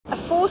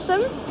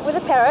foursome with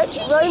a parrot,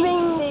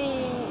 roaming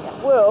the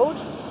world,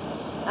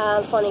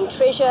 finding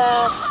treasure,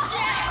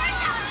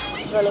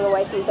 running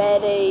away from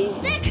baddies.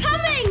 They're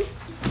coming!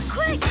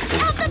 Quick,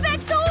 out the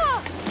back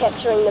door!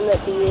 Capturing them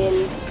at the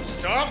end.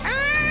 Stop!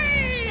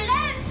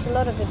 There's a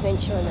lot of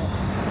adventure in it.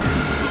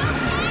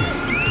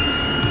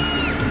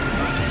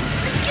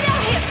 Let's get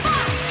out here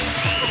fast!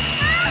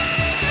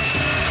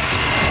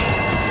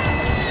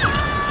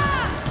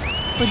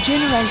 For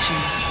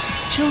generations,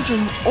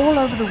 children all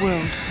over the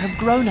world have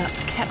grown up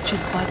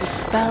captured by the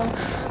spell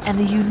and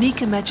the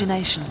unique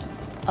imagination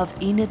of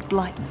Enid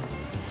Blyton,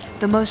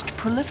 the most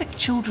prolific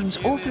children's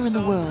author in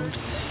the world,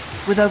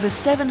 with over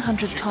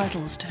 700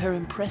 titles to her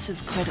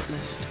impressive credit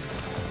list.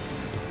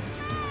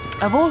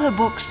 Of all her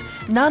books,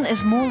 none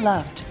is more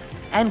loved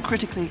and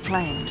critically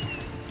acclaimed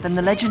than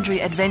the legendary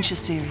Adventure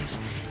Series,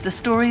 the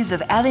stories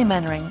of Ally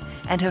Mannering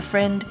and her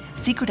friend,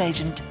 secret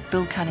agent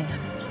Bill Cunningham.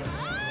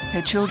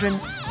 Her children,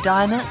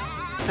 Dinah,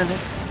 Philip,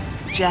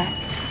 Jack,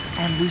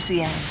 and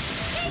Lucy Ann.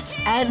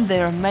 And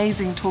their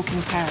amazing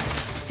talking parrot,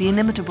 the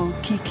inimitable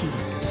Kiki.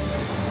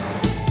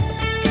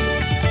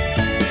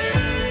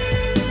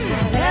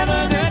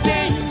 Whatever the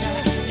danger,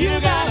 you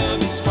gotta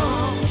be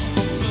strong.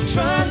 So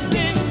trust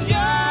in your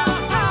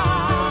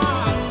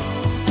heart.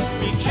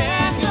 We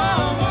can't go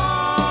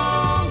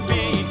wrong.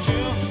 Be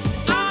true.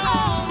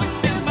 I'll always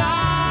stand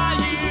by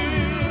you.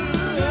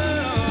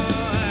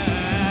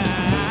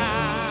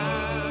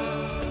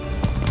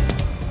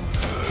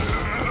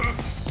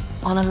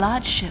 On a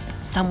large ship,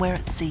 somewhere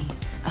at sea,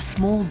 a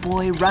small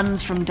boy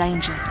runs from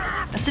danger,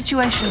 a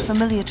situation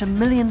familiar to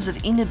millions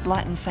of Enid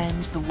Blyton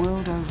fans the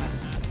world over.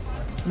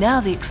 Now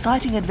the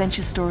exciting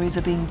adventure stories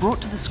are being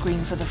brought to the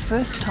screen for the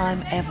first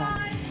time ever,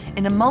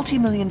 in a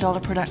multi-million-dollar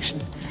production,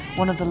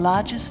 one of the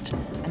largest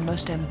and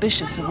most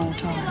ambitious of all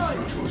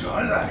time.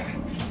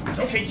 It's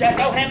okay, Jack,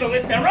 I'll handle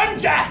this. Now run,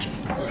 Jack!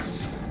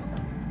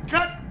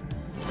 Cut!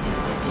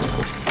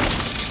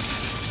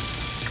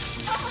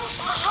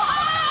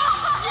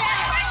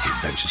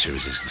 The Adventure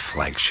Series is the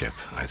flagship,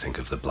 I think,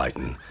 of the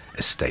Blyton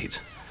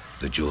estate.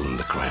 The jewel in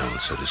the crown,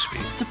 so to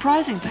speak.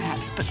 Surprising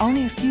perhaps, but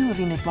only a few of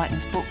Enid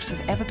Blyton's books have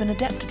ever been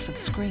adapted for the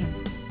screen.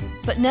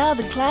 But now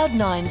the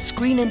Cloud9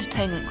 Screen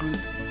Entertainment Group,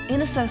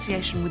 in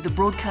association with the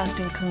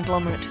broadcasting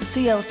conglomerate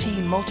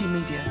CLT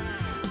Multimedia,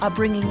 are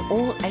bringing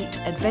all 8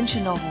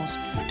 adventure novels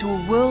to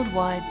a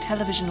worldwide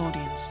television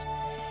audience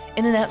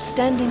in an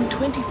outstanding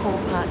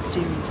 24-part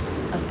series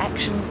of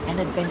action and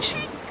adventure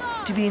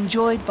to be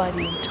enjoyed by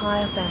the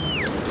entire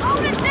family.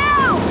 Hold it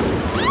down!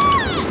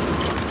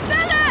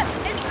 Philip!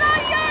 It's no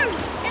use!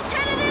 It's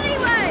headed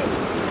anyway!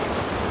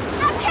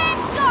 Our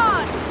tent's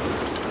gone!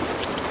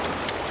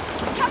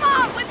 Come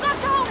on, we've got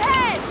to hold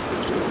hands!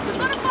 We've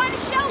got to find a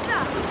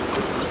shelter!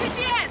 Where's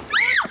she at?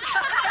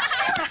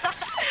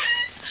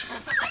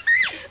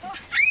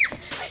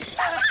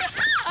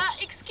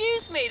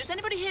 Excuse me, does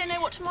anybody here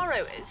know what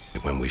tomorrow is?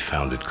 When we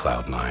founded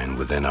Cloud9,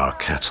 within our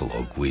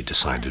catalogue, we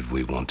decided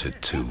we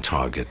wanted to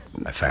target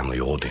a family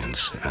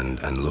audience.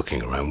 And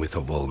looking around, we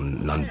thought, well,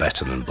 none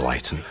better than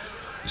Blyton,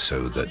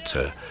 so that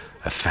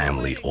a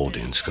family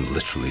audience can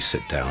literally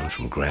sit down,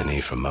 from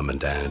granny, from mum and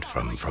dad,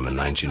 from a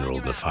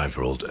 19-year-old and a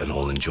 5-year-old, and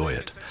all enjoy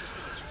it.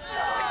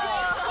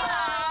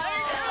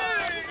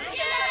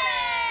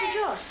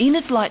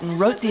 Enid Blyton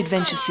wrote the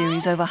Adventure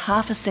Series over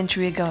half a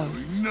century ago,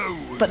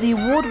 but the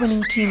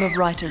award-winning team of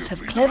writers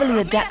have cleverly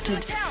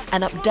adapted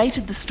and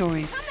updated the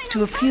stories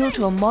to appeal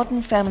to a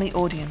modern family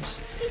audience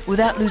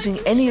without losing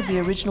any of the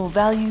original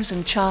values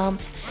and charm,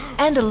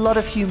 and a lot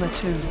of humour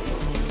too.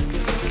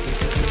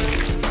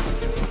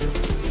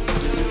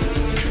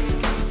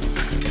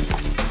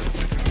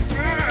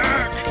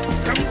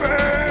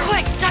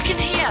 Quick, duck in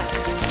here!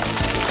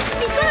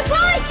 He's got a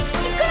bite!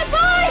 He's got a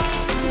bite!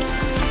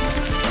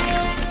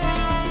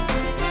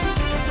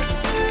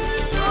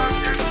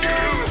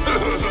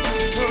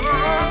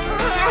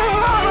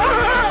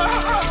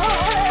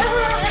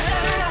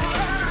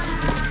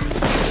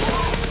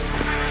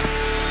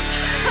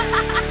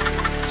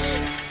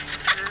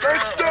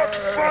 That's not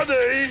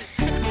funny!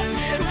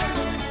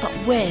 But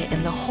where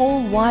in the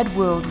whole wide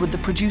world would the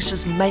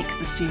producers make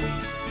the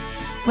series?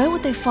 Where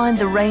would they find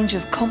the range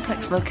of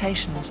complex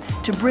locations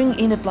to bring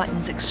Enid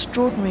Blyton's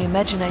extraordinary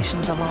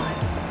imaginations alive?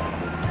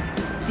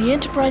 The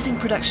enterprising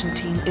production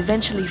team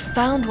eventually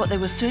found what they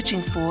were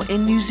searching for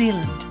in New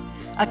Zealand,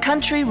 a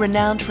country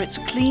renowned for its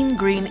clean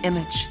green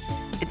image,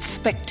 its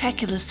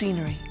spectacular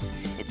scenery,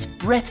 its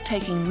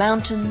breathtaking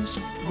mountains,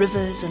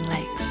 rivers and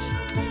lakes.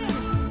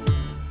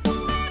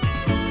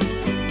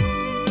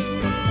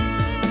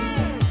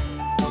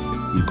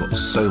 You've got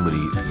so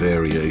many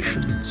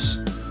variations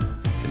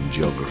in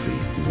geography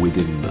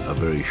within a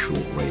very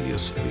short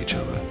radius of each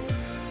other.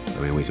 I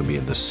mean, we can be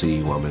in the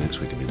sea 1 minute,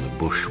 we can be in the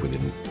bush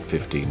within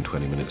 15,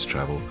 20 minutes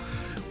travel.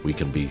 We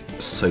can be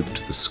soaked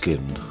to the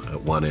skin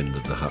at one end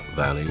of the Hutt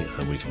Valley,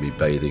 and we can be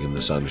bathing in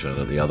the sunshine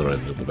at the other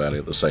end of the valley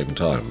at the same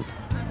time.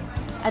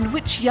 And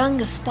which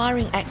young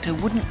aspiring actor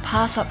wouldn't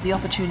pass up the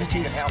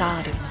opportunity of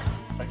stardom?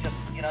 So just,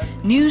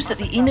 news that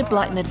the Enid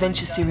Blyton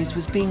Adventure Series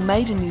was being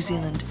made in New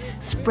Zealand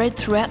spread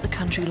throughout the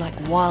country like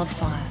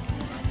wildfire,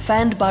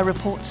 fanned by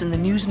reports in the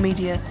news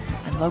media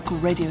and local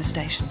radio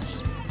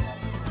stations.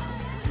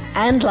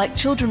 And like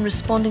children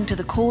responding to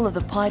the call of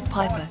the Pied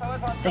Piper,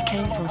 they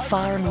came from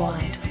far and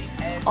wide,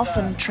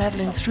 often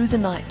travelling through the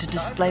night to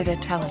display their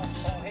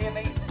talents.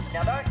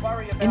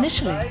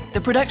 Initially,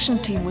 the production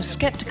team was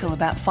sceptical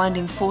about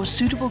finding 4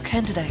 suitable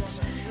candidates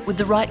with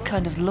the right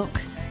kind of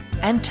look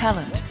and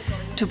talent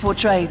to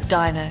portray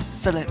Dinah,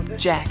 Philip,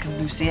 Jack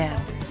and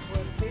Lucienne.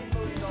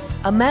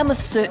 A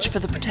mammoth search for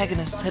the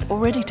protagonists had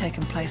already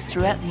taken place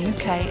throughout the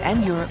UK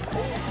and Europe,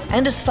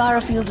 and as far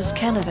afield as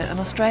Canada and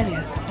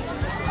Australia.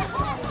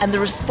 And the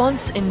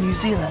response in New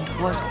Zealand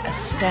was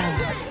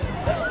astounding.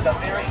 This is a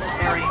very,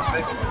 very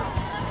big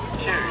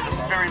queue. This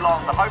is very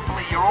long, but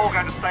hopefully you're all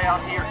going to stay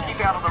out here and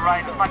keep out of the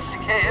rain as much as you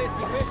can.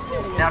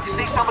 Now, if you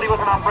see somebody with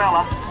an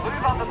umbrella,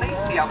 move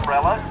underneath the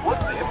umbrella with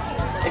them,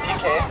 if you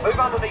can. Move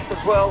underneath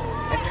as well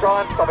and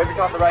try and stop every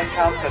time the rain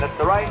comes. And if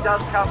the rain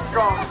does come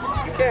strong,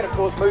 you can, of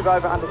course, move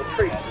over under the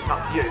trees. It's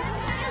up to you.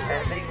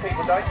 And these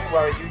people, don't you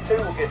worry, you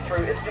too will get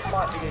through. It just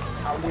might be...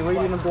 You read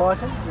Enid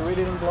Blyton? You read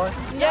Enid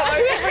Blyton? Yeah,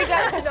 every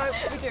day. No,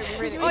 we do. We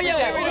read it. Oh,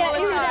 yeah, we read it all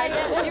the time.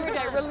 Every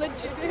day,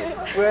 religious.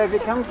 Where have you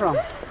come from?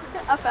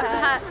 Up at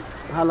Hat.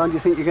 How long do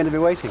you think you're going to be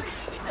waiting?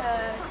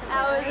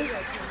 Hours.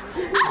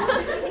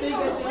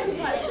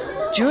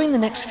 During the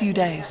next few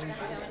days,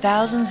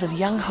 thousands of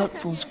young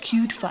hopefuls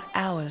queued for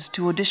hours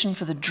to audition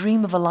for the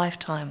dream of a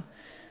lifetime,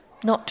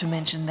 not to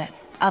mention that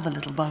other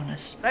little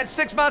bonus. That's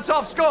 6 months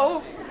off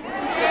school.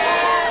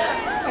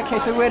 Okay,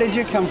 so where did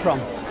you come from?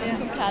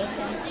 From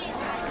Carterton.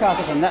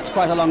 Carterton, that's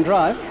quite a long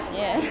drive.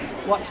 Yeah.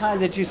 What time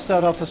did you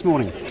start off this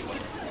morning?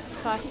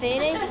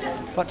 5:30.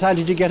 What time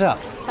did you get up?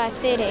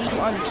 5:30.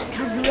 I'm just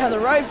coming down the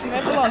road from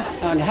everyone.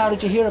 And how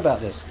did you hear about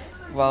this?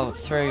 Well,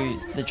 through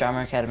the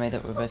drama academy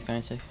that we're both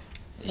going to.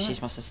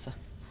 She's my sister.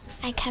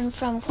 I come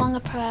from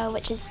Whangaparua,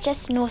 which is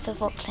just north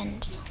of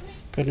Auckland.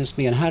 Goodness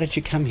me, and how did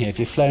you come here? Have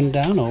you flown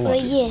down or what?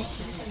 Well,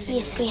 yes,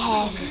 we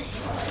have.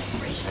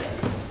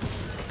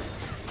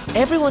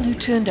 Everyone who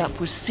turned up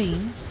was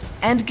seen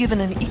and given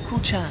an equal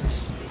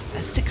chance, a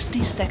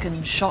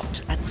 60-second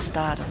shot at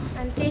stardom.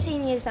 I'm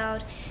 13 years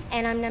old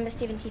and I'm number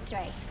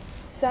 73.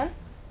 Son?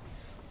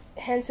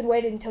 Hanson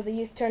waited until the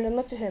youth turned and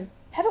looked at him.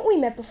 Haven't we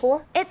met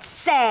before? It's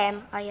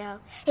Sam, I yell.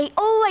 He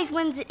always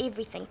wins at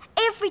everything.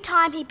 Every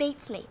time he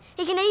beats me.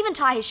 He can even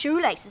tie his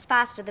shoelaces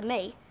faster than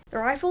me. The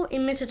rifle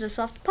emitted a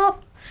soft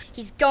pop.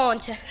 He's gone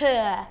to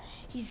her.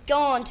 He's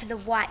gone to the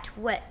White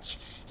Witch.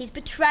 He's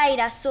betrayed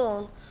us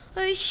all.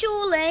 Oh,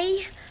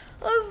 surely.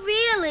 Oh,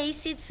 really,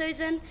 said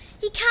Susan.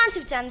 He can't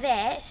have done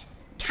that.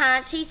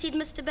 Can't he, said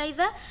Mr.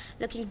 Beaver,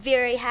 looking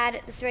very hard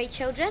at the 3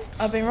 children.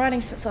 I've been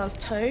writing since I was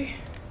 2.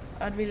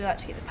 I'd really like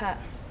to get the part.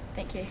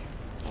 Thank you.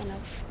 And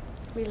I've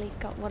really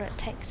got what it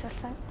takes, I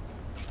think.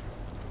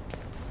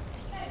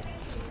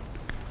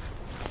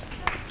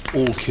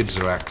 All kids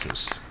are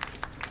actors,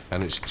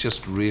 and it's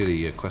just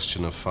really a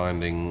question of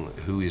finding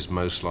who is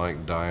most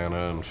like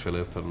Diana and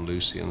Philip and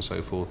Lucy and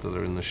so forth that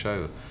are in the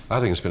show.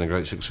 I think it's been a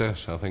great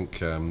success. I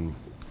think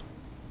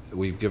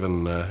we've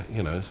given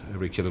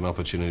every kid an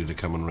opportunity to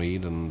come and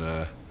read and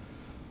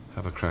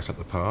have a crack at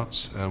the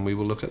parts, and we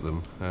will look at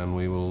them and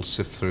we will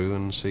sift through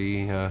and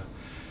see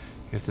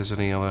if there's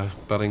any other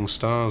budding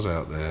stars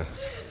out there.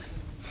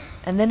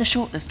 And then a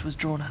shortlist was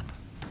drawn up.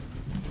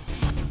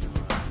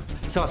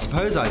 So I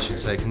suppose I should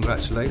say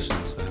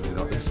congratulations for having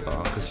got this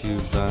far, because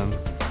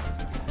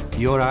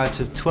you're out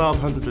of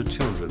 1,200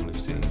 children we've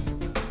seen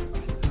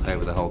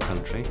over the whole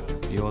country.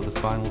 You're the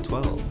final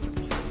 12.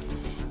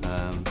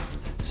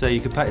 So you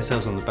can pat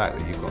yourselves on the back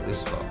that you've got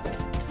this far.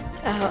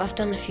 I've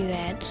done a few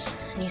ads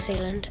in New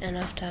Zealand, and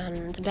I've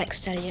done the Black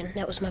Stallion.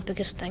 That was my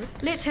biggest thing.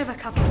 Let's have a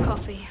cup of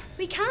coffee.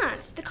 We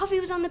can't. The coffee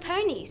was on the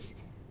ponies.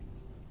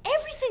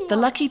 Everything The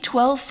lucky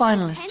 12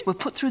 finalists were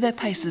put through their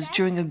paces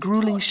during a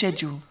gruelling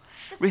schedule,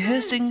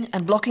 rehearsing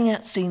and blocking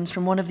out scenes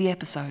from one of the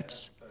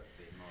episodes.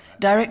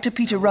 Director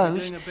Peter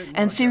Rose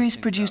and series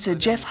producer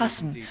Jeff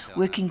Husson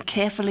working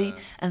carefully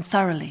and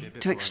thoroughly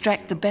to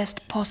extract the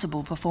best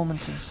possible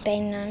performances.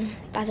 Been on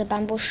Buzzer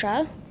Bumble's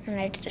show, and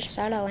I did a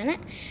solo in it.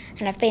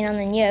 And I've been on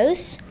the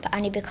news, but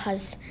only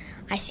because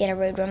I said a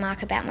rude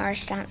remark about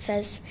Morris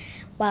dancers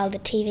while the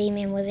TV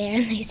men were there,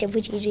 and they said,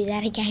 would you do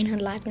that again on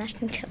live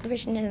national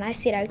television? And I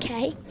said,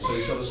 okay. So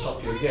he's got to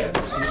stop you again.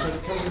 So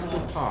it comes in little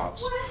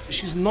parts.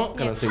 She's not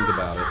going to think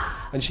about it.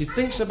 And she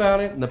thinks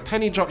about it, and the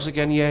penny drops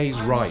again, yeah,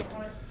 he's right.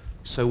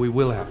 So we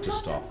will have to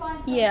stop.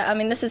 Yeah, I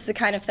mean, this is the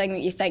kind of thing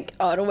that you think,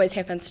 oh, it always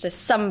happens to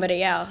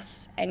somebody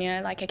else.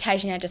 And, like,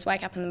 occasionally I just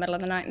wake up in the middle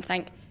of the night and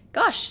think,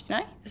 gosh,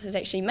 this is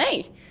actually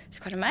me. It's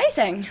quite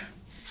amazing.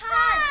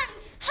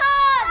 Hans!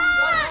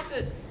 Hans! What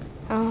happened?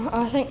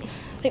 I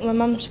think my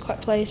mum's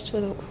quite pleased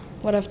with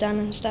what I've done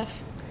and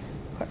stuff.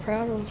 Quite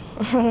proud, or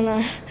I don't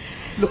know.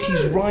 Look,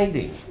 he's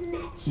riding.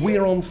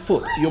 We're on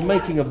foot. You're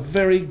making a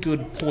very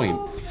good point.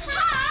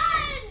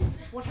 Hans!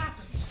 What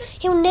happened?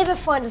 He'll never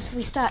find us if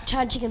we start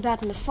charging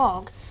about in the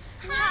fog.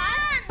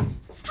 Hans!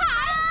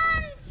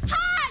 Hans!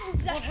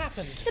 Hans! What happened?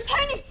 happened? The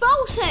pony's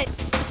bolted!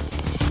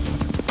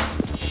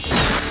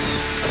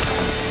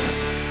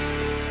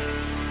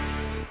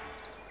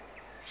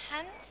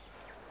 Hans?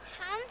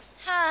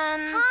 Hans?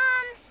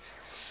 Hans?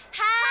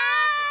 Hans?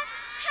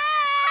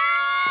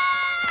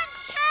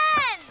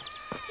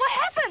 What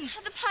happened?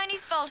 The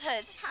pony's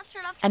bolted.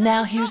 And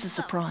now here's a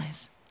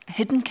surprise. A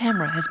hidden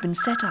camera has been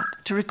set up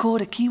to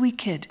record a Kiwi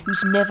kid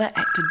who's never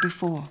acted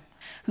before,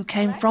 who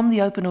came from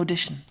the open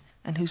audition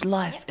and whose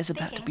life is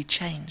about to be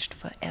changed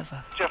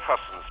forever. Jeff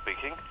Hudson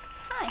speaking.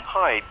 Hi.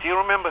 Hi, do you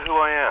remember who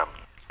I am?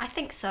 I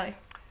think so.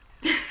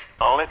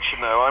 I'll let you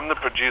know. I'm the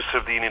producer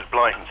of the Enid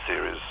Blyton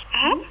Series.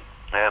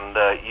 And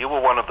you were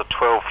one of the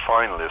 12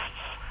 finalists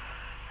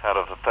out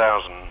of the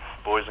 1,000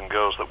 boys and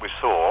girls that we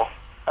saw.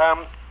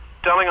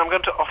 Darling, I'm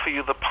going to offer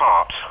you the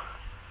part,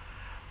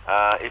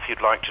 if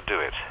you'd like to do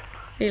it.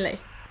 Really?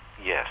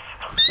 Yes.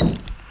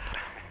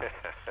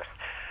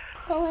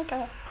 Oh my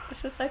god,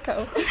 this is so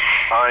cool.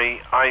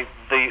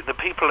 The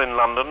people in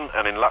London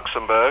and in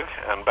Luxembourg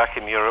and back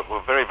in Europe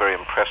were very, very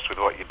impressed with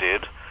what you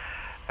did.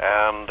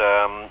 And,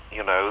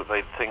 you know,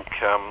 they think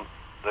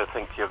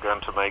you're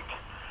going to make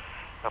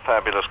a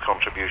fabulous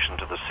contribution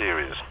to the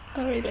series.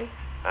 Oh, really?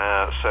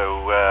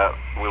 So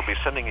we'll be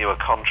sending you a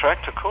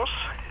contract, of course,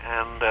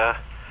 and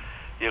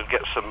you'll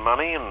get some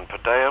money and per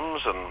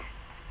diems and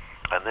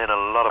then a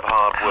lot of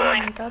hard work.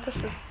 Oh my god,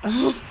 this is...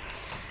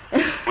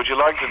 Would you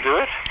like to do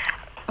it?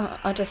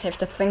 I'll just have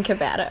to think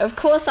about it. Of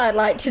course I'd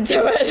like to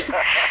do it.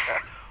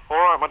 All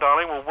right, my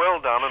darling. Well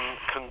done, and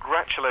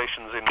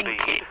congratulations indeed.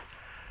 Thank you.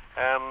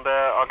 And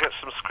I'll get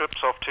some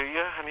scripts off to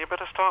you, and you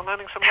better start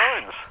learning some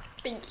lines.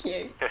 Thank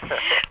you.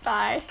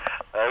 Bye.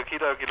 Okie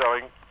dokie,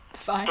 darling.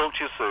 Bye. Talk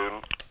to you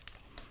soon.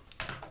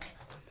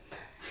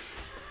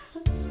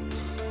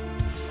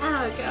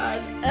 Oh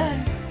god.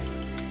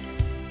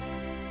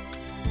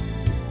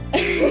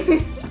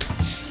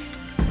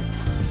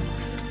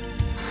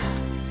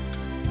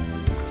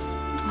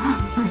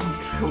 I'm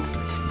really thrilled for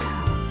you,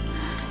 Tom.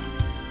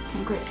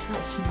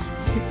 Congratulations.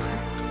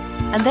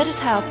 And that is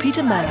how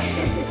Peter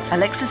Mallock,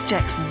 Alexis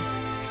Jackson,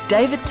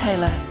 David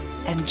Taylor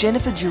and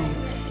Jennifer Jewell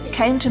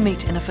came to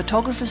meet in a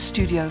photographer's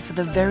studio for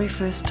the very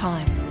first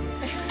time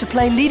to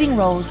play leading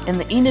roles in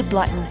the Enid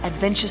Blyton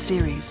Adventure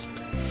Series,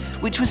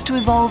 which was to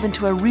evolve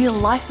into a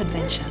real-life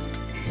adventure,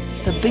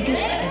 the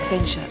biggest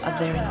adventure of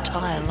their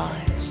entire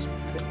lives.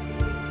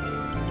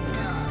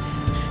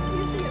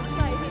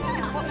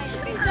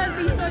 Don't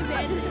be so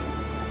bad.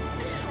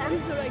 I'm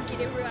just gonna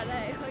get everyone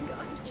out.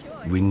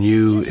 We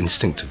knew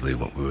instinctively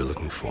what we were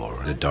looking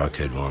for. A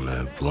dark-haired one,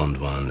 a blonde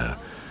one,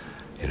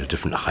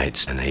 different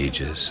heights and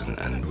ages,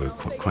 and we were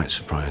quite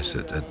surprised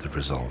at the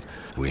result.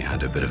 We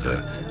had a bit of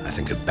a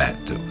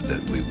bet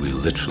that we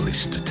literally,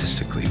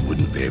 statistically,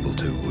 wouldn't be able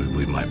to.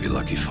 We might be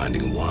lucky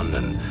finding one,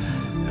 and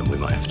we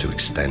might have to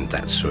extend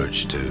that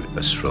search to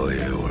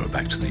Australia or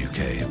back to the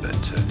UK,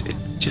 but it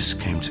just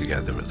came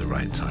together at the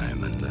right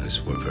time, and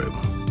it's worked very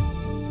well.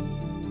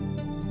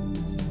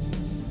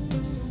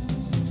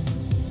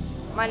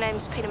 My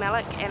name's Peter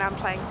Mallock and I'm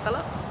playing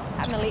Philip.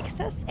 I'm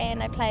Alexis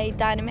and I play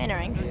Dinah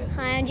Mannering.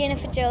 Hi, I'm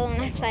Jennifer Jewell and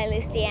I play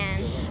Lucy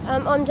Ann.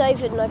 I'm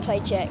David and I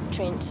play Jack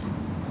Trent.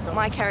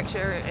 My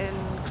character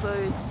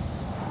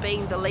includes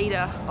being the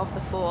leader of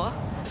the four.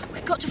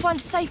 We've got to find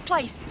a safe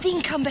place,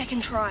 then come back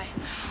and try.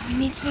 We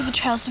need to leave a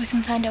trail so we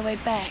can find our way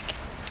back.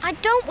 I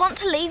don't want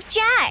to leave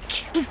Jack.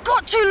 We've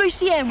got to,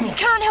 Lucy Ann. We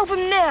can't help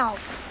him now.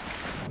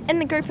 In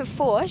the group of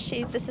four,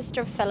 she's the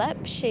sister of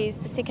Philip. She's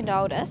the second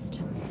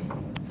oldest.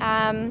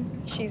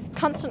 She's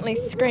constantly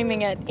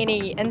screaming at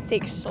any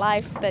insect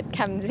life that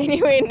comes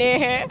anywhere near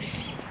her.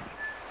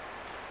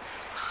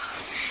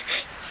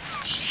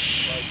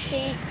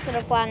 She's sort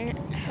of one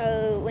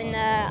who, when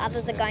the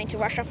others are going to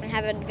rush off and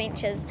have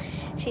adventures,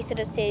 she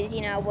sort of says,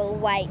 we'll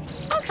wait.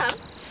 Okay.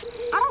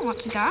 I don't want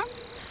to go.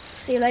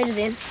 See you later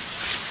then.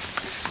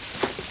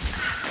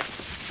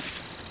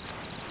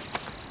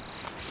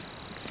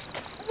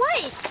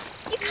 Wait,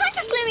 you can't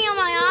just leave me on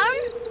my own.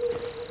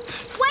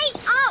 Wait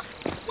up!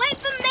 Wait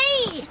for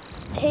me!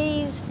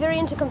 He's very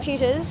into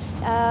computers.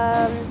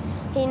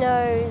 He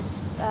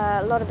knows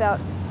a lot about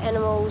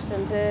animals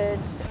and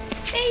birds.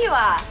 There you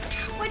are.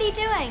 What are you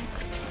doing?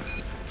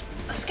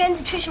 I scanned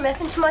the treasure map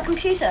into my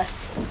computer.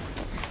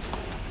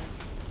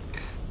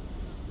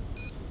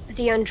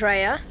 The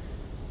Andrea,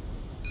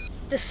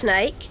 the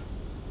snake,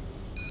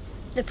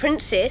 the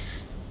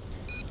princess,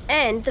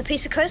 and the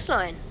piece of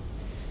coastline.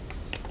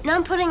 Now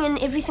I'm putting in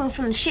everything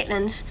from the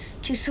Shetlands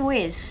to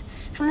Suez,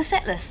 from the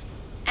Atlas.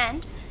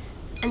 And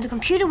the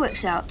computer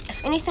works out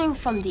if anything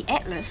from the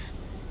Atlas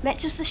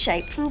matches the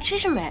shape from the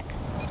treasure map.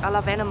 I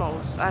love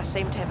animals. I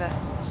seem to have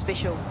a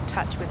special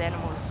touch with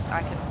animals.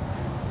 I can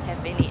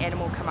have any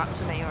animal come up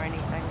to me or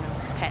anything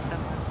and pat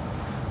them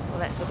and all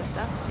that sort of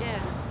stuff,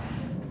 yeah.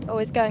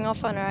 Always going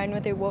off on her own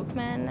with her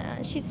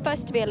Walkman. She's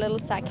supposed to be a little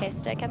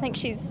sarcastic. I think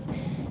she's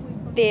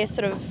there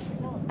sort of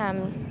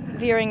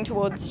veering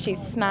towards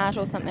she's smart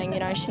or something,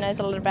 she knows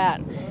a lot about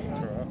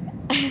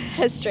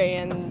history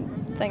and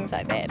things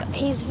like that.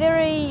 He's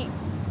very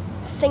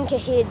think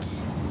ahead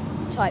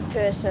type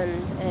person,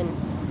 and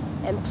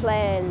and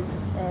plan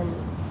and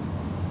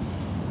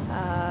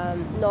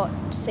not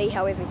see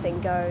how everything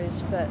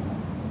goes, but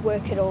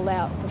work it all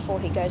out before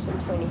he goes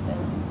into anything.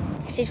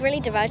 She's really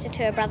devoted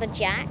to her brother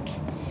Jack,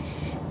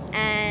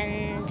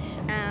 and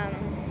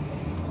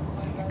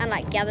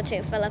unlike the other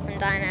two, Philip and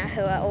Dinah,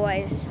 who are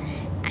always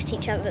at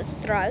each other's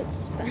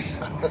throats. But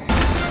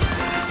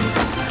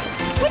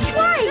Which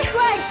way? This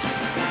way!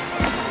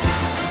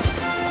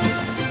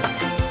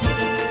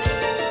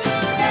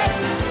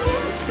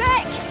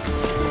 Back!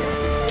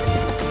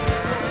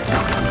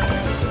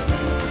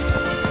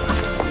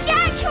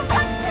 Jack, you're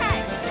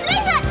running!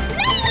 Leave it!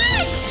 Leave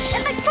it!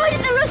 If they find it,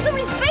 they'll know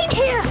somebody's been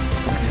here!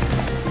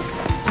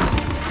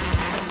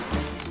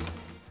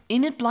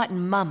 Enid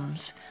Blyton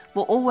mums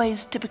were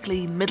always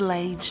typically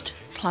middle-aged,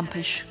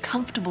 plumpish,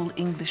 comfortable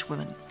English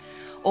women,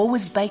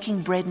 always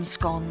baking bread and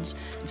scones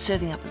and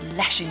serving up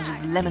lashings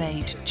of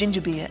lemonade,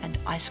 ginger beer and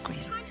ice cream.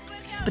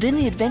 But in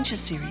the Adventure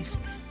Series,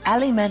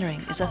 Ali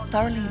Mannering is a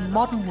thoroughly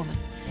modern woman,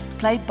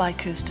 played by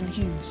Kirsten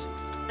Hughes.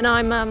 And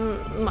I'm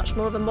much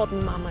more of a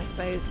modern mum, I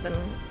suppose, than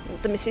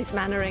the Mrs.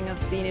 Mannering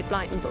of the Enid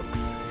Blyton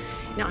books.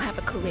 You know, I have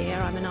a career,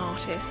 I'm an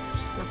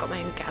artist, and I've got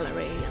my own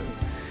gallery, and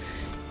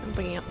I'm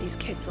bringing up these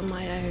kids on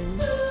my own.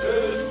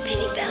 It's a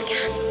pity Bill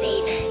can't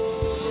see this.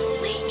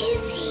 Where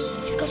is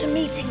he? He's got a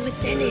meeting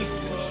with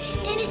Dennis.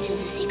 Dennis is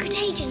the secret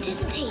agent,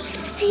 isn't he?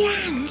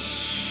 Lucy-Anne,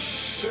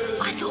 shh!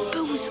 I thought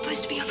Bill was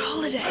supposed to be on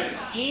holiday.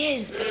 He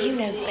is, but you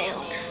know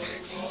Bill.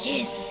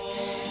 Yes.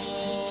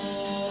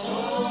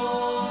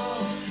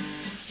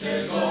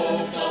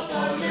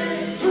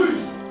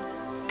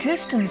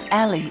 Kirsten's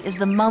Ali is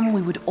the mum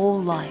we would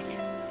all like.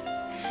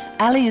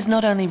 Ali is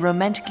not only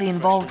romantically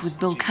involved with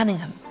Bill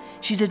Cunningham,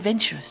 she's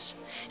adventurous.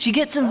 She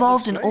gets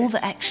involved in all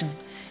the action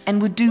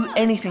and would do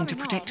anything to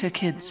protect her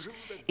kids,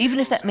 even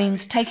if that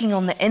means taking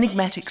on the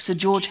enigmatic Sir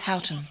George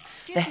Houghton,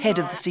 the head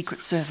of the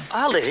Secret Service.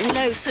 Ali?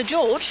 Hello, Sir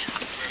George.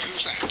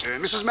 Who's that?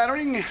 Mrs.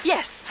 Mannering?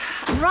 Yes.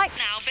 Right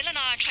now, Bill and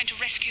I are trying to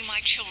rescue my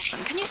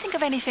children. Can you think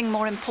of anything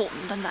more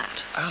important than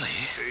that? Ali?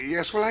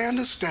 Yes, well, I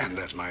understand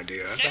that, my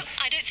dear. No,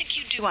 I don't think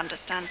you do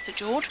understand, Sir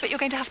George, but you're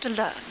going to have to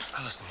learn.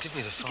 Alison, give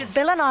me the phone. Because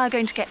Bill and I are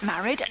going to get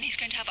married, and he's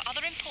going to have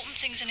other important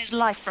things in his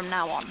life from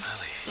now on.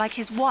 Like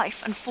his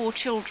wife and 4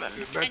 children.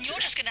 And you're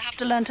just going to have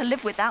to learn to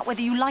live with that,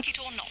 whether you like it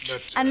or not.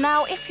 And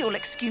now, if you'll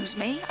excuse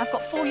me, I've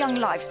got 4 young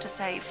lives to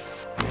save.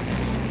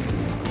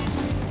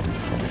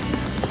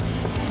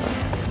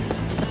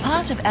 The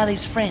part of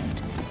Ali's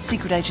friend,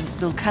 Secret Agent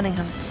Bill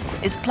Cunningham,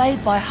 is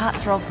played by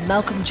heartthrob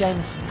Malcolm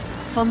Jameson.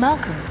 For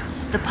Malcolm,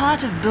 the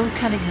part of Bill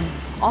Cunningham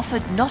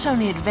offered not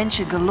only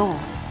adventure galore,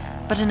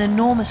 but an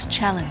enormous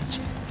challenge,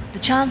 the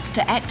chance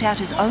to act out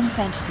his own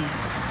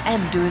fantasies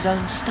and do his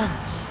own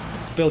stunts.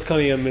 Bill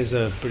Cunningham is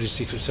a British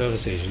Secret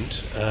Service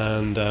agent,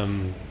 and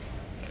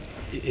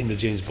in the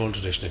James Bond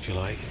tradition, if you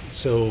like.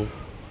 So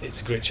it's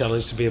a great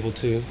challenge to be able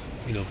to,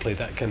 play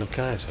that kind of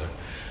character.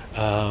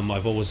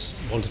 I've always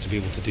wanted to be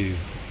able to do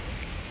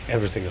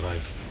everything that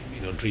I've,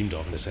 dreamed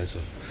of, in the sense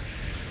of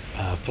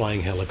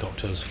flying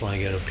helicopters,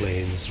 flying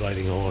aeroplanes,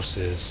 riding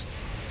horses,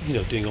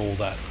 doing all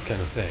that kind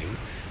of thing.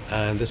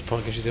 And this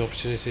part gives you the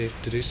opportunity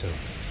to do so.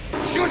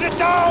 Shoot it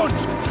down!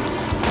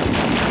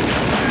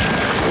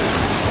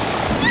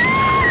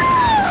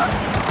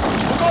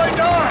 We're going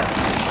down!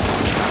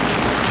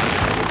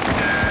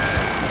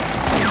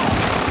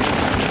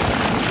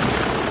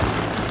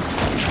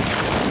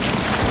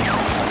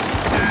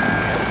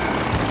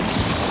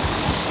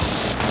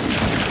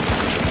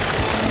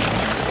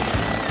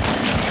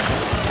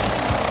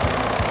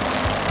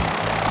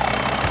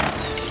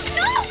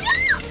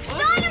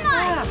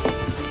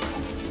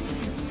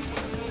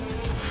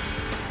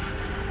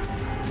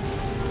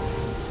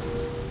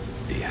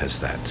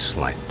 That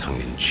slight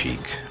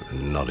tongue-in-cheek,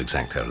 not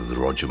exactly out of the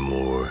Roger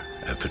Moore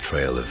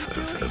portrayal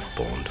of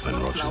Bond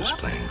when Roger was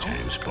playing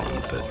James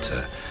Bond,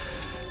 but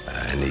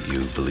and that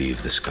you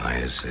believe this guy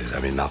is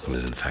Malcolm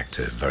is in fact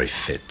very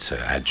fit,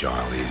 agile,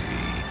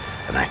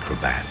 an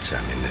acrobat.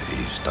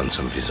 He's done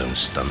some of his own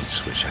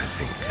stunts, which I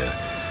think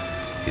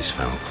he's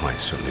found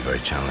quite certainly very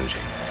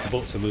challenging. The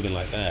boats are moving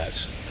like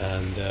that,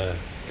 and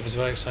it was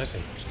very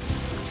exciting.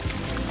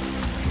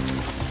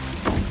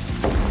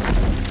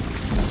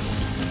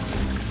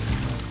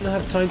 I don't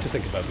have time to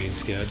think about being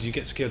scared. You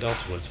get scared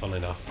afterwards, funnily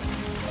enough.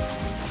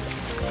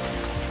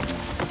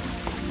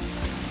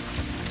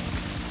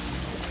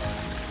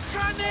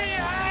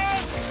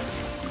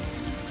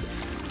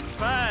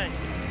 Bang!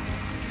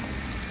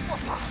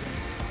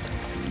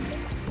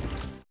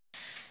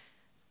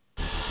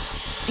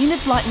 Enid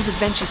Blyton's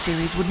Adventure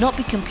Series would not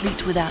be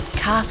complete without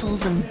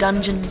castles and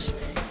dungeons,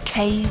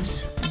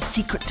 caves and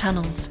secret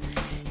tunnels,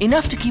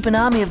 enough to keep an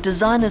army of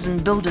designers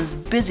and builders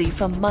busy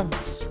for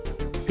months.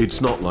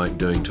 It's not like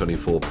doing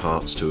 24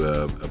 parts to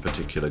a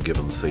particular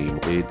given theme.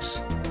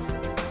 It's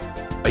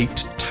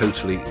 8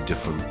 totally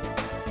different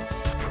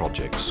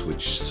projects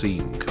which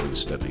seem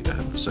coincidentally to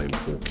have the same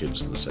 4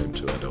 kids and the same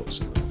 2 adults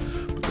in them.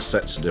 But the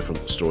sets are different,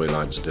 the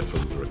storylines are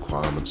different, the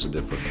requirements are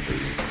different, the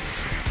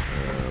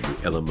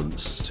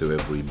elements to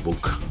every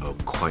book are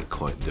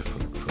quite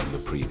different from the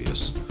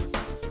previous.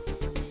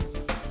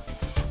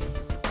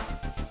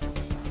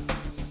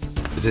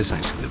 It is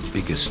actually the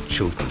biggest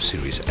children's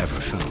series ever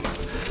filmed,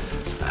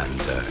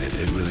 and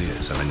it really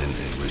is. I mean,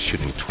 it was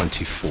shooting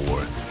 24,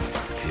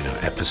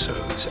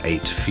 episodes,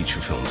 8 feature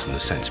films in a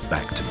sense,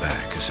 back to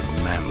back. It's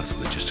a mammoth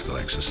logistical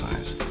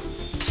exercise.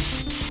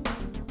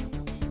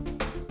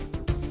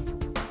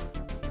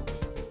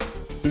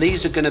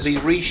 These are going to be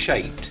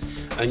reshaped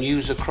and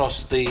used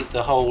across the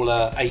whole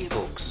 8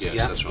 books. Yes,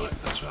 yeah? that's right.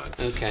 That's right.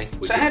 Okay.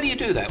 So how do you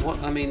do that?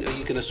 What, I mean, are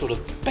you going to sort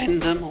of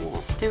bend them or?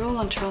 They're all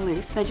on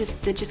trolleys. They're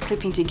just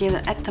clipping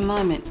together at the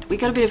moment. We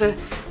got a bit of a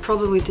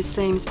problem with the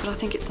seams, but I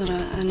think it's not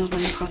an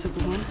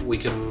impossible one. We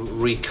can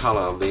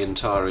recolour the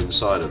entire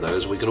inside of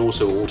those. We can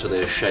also alter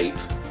their shape.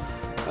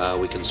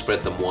 We can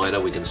spread them wider.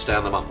 We can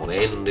stand them up on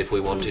end if we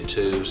wanted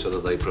to, so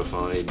that they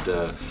provide,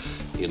 a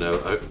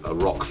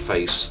rock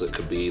face that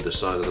could be either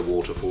side of the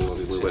waterfall. I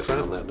mean, we're working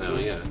on that now.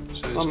 Yeah.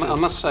 So I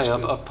must say,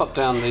 I've popped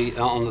down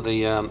onto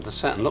the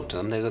set and looked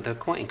at them. They're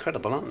quite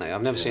incredible, aren't they?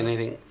 I've never seen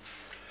anything.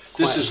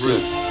 This is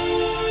good.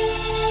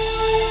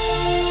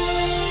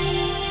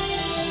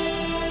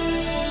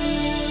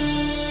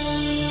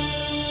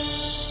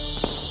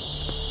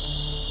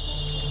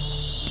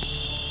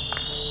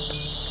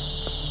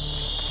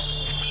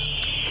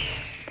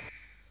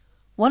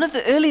 One of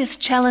the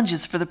earliest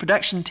challenges for the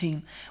production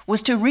team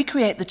was to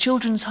recreate the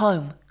children's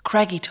home,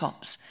 Craggy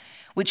Tops,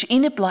 which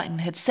Enid Blyton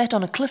had set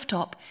on a cliff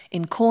top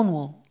in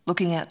Cornwall,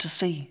 looking out to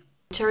sea.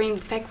 Terry, in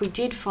fact, we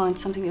did find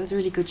something that was a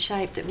really good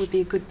shape that would be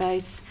a good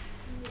base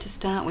to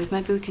start with.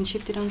 Maybe we can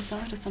shift it on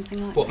site or something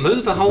like that. What,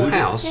 move a whole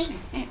house?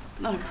 Yeah,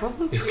 not a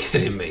problem. You're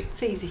kidding me.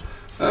 It's easy.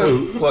 Oh,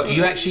 what,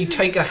 you actually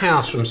take a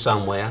house from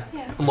somewhere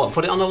and what,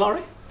 put it on a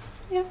lorry?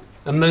 Yeah.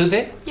 And move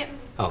it? Yep.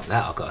 Oh,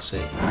 that I've got to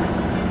see.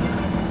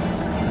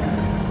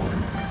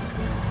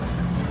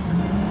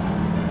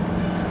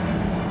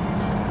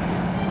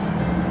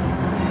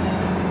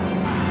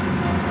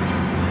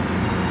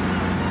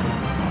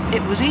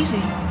 It was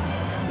easy,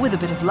 with a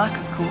bit of luck,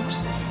 of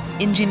course,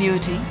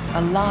 ingenuity,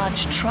 a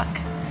large truck,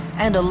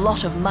 and a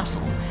lot of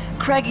muscle.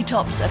 Craggy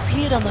Tops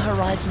appeared on the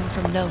horizon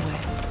from nowhere.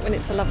 When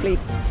it's a lovely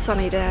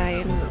sunny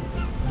day and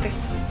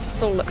this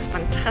just all looks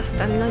fantastic.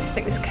 I mean, I just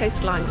think this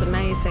coastline's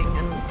amazing,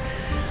 and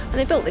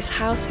they built this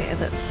house here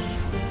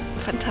that's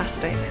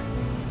fantastic.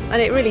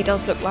 And it really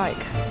does look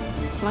like,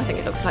 well, I think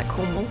it looks like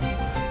Cornwall.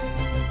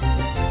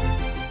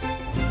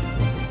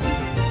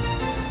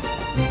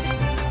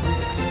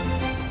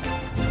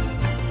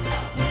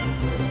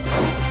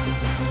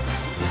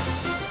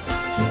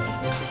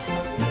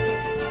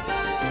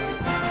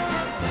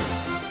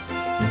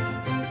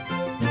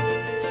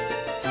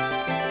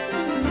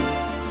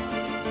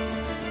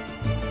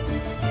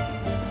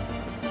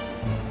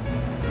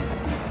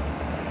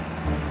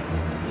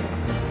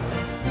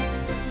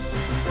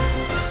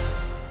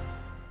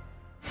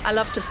 I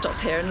love to stop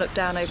here and look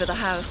down over the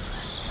house.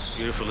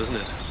 Beautiful, isn't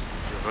it?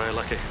 You're very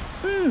lucky.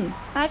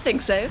 I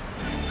think so.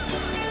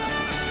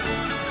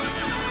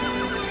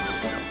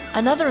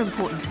 Another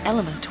important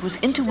element was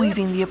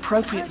interweaving the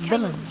appropriate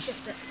villains,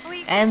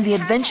 and the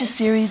adventure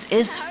series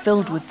is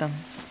filled with them.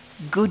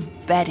 Good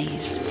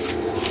baddies.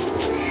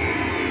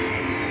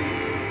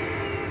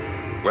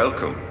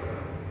 Welcome.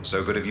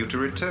 So good of you to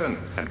return,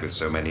 and with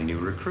so many new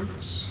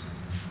recruits.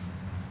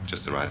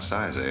 Just the right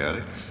size, eh,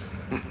 Early?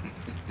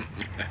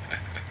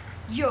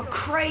 You're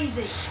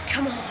crazy.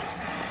 Come on.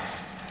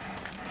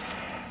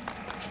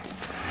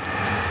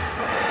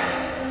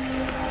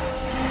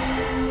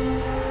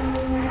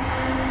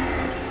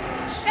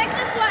 Back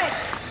this way.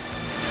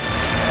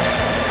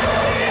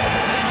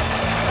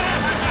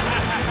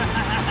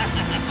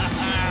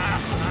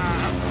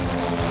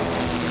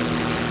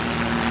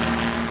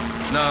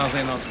 No,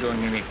 they're not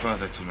going any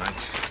further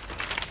tonight.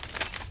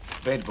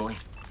 Bed boy.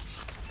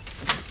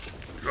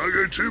 Can I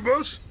go too,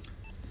 boss?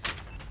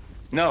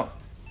 No.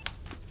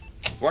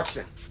 Watch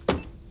them.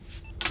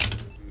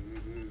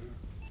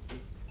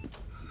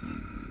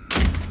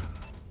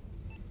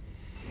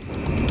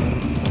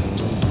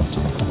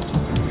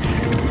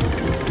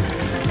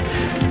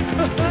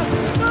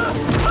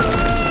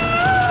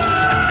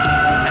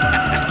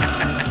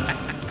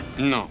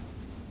 No.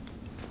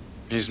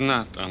 He's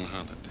not on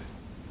holiday.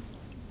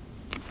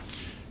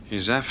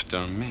 He's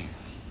after me.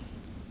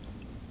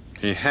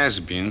 He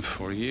has been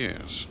for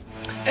years.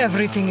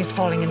 Everything is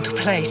falling into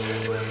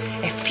place.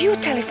 A few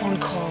telephone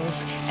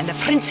calls and the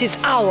prince is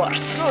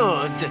ours.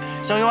 Good.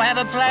 So you have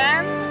a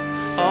plan?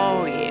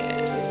 Oh,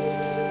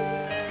 yes.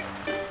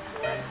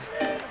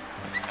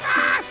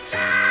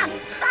 Faster!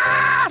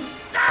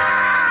 Faster!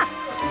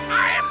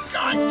 I am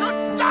going to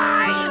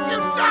die if you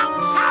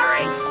don't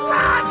hurry!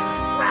 Run!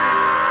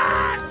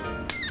 Run!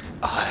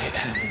 I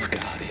am the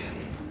guardian.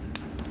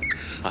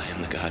 I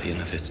am the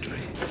guardian of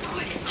history.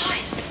 Boy,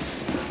 hide.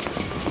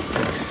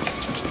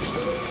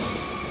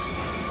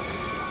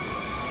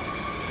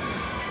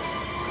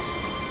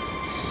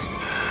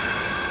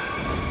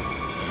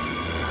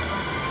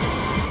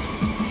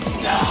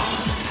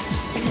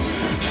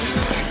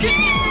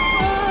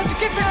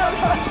 Get out!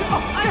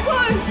 I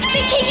won't!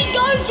 He can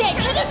go, Jack!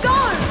 Let her go!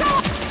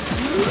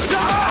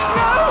 No!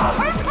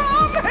 Don't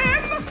harm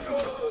him!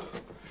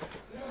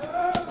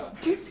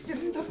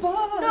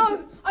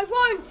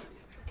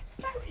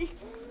 Gary!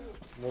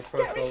 More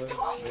profile. Gary,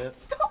 stop! Yep.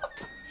 Stop!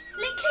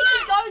 Let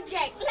Kiki go,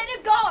 Jack! Let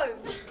her go!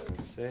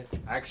 Set.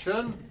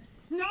 Action.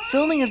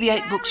 Filming of the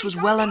 8 books was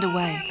well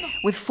underway,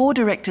 with 4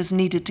 directors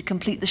needed to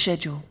complete the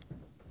schedule.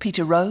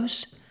 Peter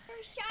Rose,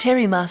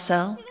 Terry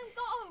Marcel,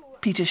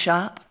 Peter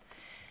Sharp,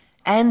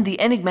 and the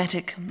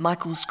enigmatic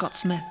Michael Scott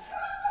Smith.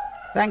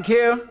 Thank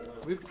you.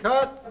 We've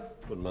cut.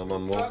 Wouldn't mind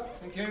one more.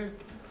 Thank you.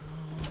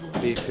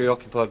 Be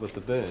preoccupied with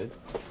the bird,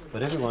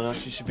 but everyone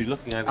else, you should be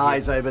looking over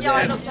Eyes here. over Yeah,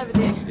 there. I looked over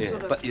there.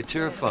 Yeah, but you're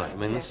terrified. I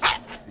mean, this...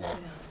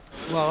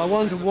 Well, I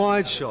want a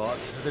wide shot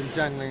of him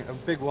dangling, a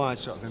big wide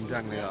shot of him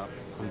dangling up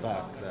and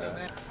back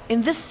there.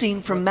 In this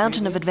scene from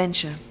Mountain of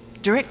Adventure,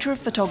 director of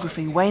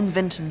photography Wayne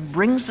Vinton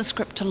brings the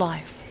script to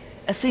life,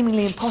 a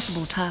seemingly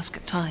impossible task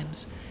at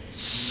times.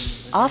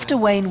 After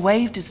Wayne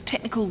waved his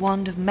technical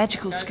wand of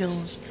magical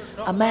skills,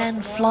 a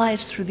man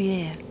flies through the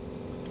air.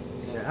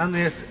 Yeah, and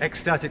the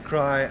ecstatic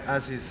cry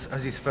as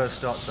his first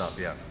starts up,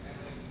 yeah.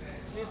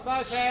 Use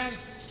both hands.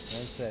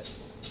 That's it.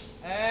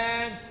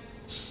 And...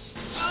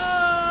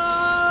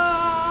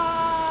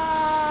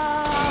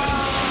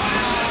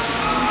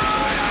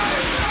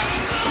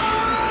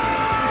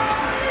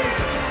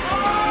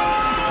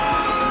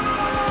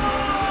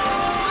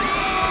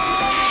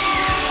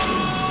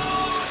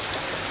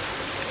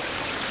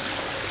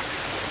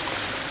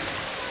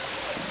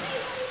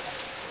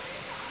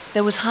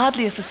 There was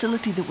hardly a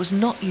facility that was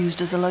not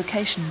used as a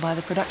location by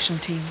the production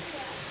team.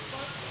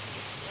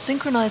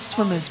 Synchronized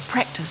swimmers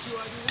practice,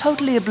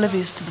 totally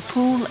oblivious to the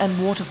pool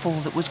and waterfall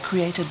that was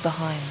created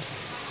behind.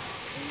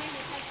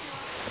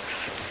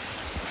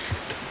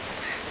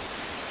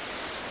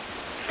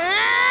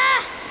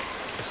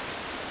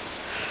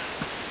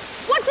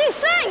 What do you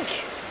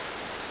think?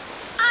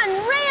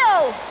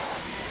 Unreal!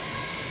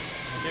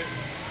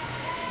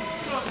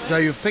 So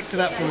you've picked it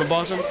up from the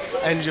bottom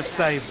and you've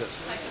saved it.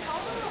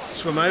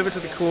 Swim over to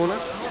the corner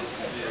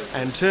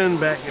and turn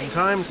back in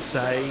time to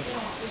say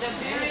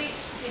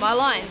My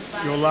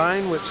lines. your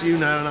line, which you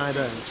know and I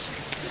don't.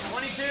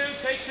 22,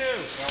 take 2.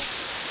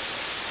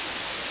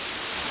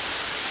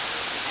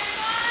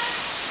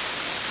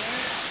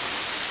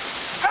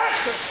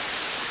 Action!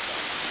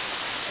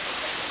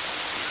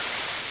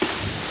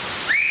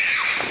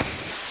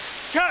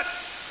 Cut!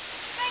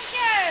 Thank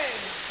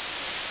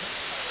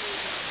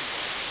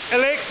you!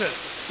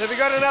 Alexis, have you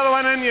got another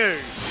one in you?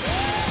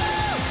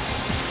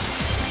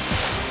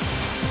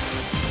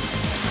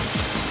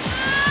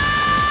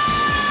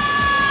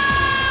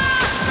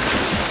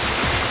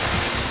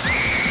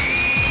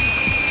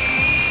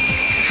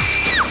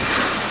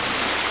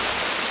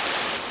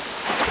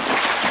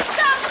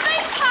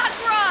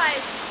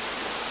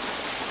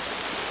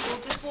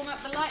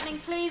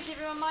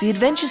 The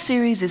Adventure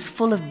Series is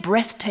full of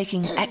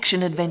breathtaking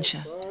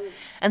action-adventure,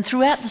 and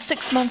throughout the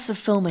 6 months of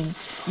filming,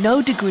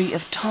 no degree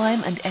of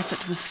time and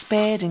effort was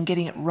spared in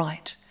getting it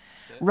right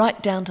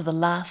down to the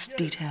last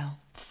detail.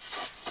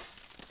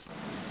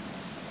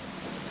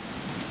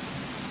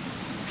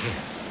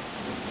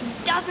 If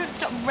it doesn't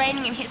stop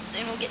raining in here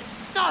soon, we'll get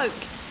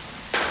soaked.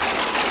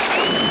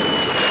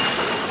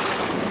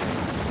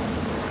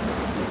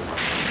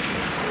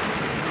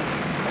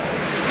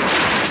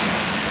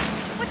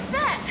 What's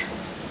that?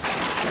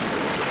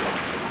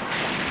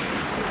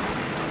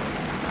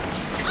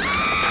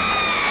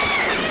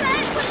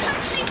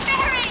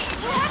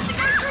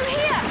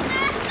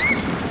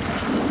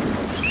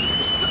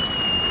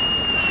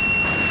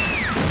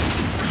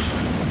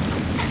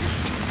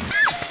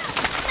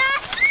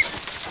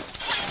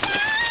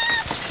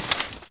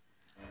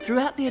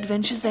 Throughout the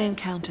adventures they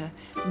encounter,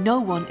 no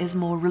one is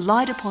more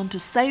relied upon to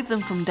save them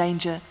from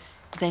danger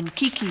than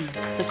Kiki,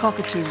 the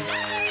cockatoo,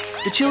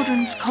 the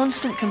children's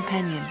constant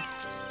companion,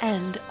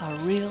 and a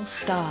real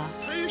star.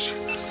 Are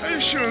you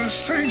sure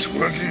this thing's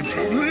working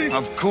properly?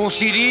 Of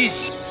course it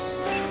is.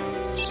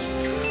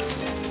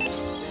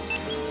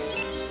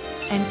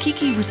 And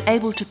Kiki was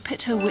able to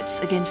pit her wits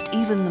against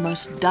even the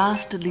most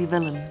dastardly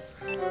villain.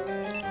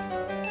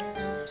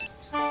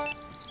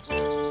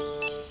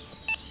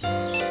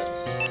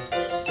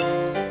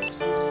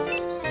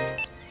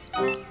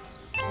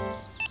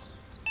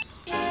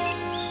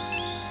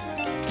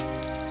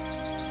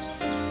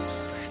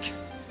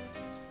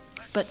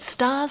 But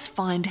stars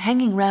find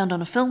hanging round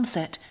on a film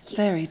set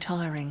very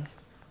tiring.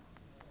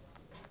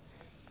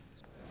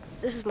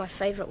 This is my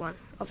favourite one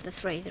of the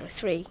 3. There are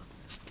 3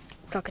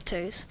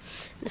 cockatoos.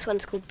 This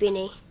one's called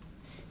Benny.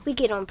 We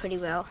get on pretty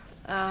well.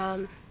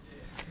 I've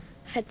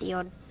had the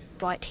odd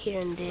bite here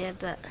and there,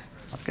 but...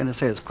 I was going to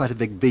say, it's quite a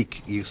big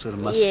beak. You sort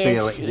of must Yes,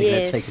 feel like you're going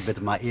yes. to take a bit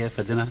of my ear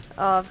for dinner.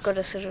 Oh, I've got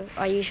to sort of...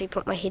 I usually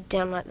put my head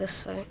down like this,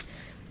 so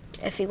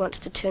if he wants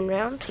to turn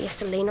round, he has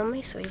to lean on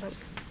me, so he won't...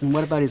 And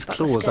what about his bite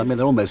my claws? I skin. mean,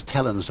 they're almost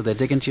talons. Do they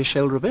dig into your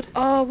shoulder a bit?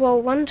 Oh,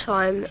 well, one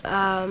time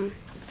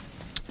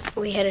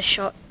we had a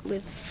shot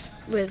with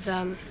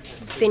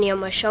Benny on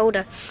my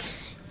shoulder,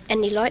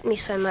 and he liked me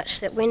so much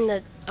that when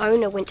the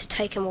owner went to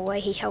take him away,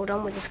 he held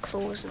on with his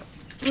claws, and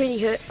it really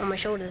hurt on my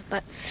shoulder.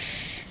 But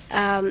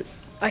I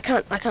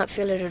can't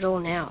feel it at all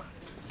now.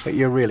 But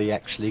you're really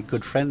actually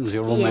good friends.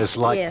 You're almost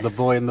like the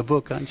boy in the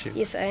book, aren't you?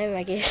 Yes, I am,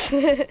 I guess.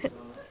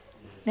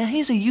 Now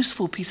here's a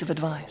useful piece of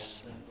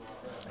advice.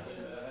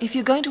 If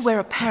you're going to wear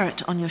a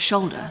parrot on your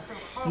shoulder,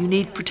 you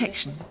need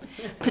protection,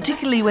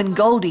 particularly when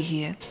Goldie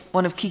here,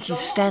 one of Kiki's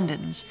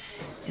stand-ins,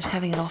 is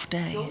having an off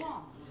day.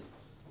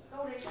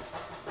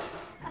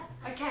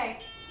 Okay.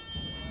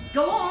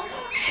 Go on.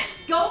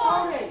 Go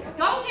on.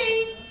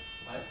 Goldie.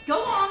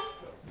 Go on.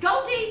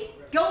 Goldie.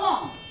 Go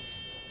on.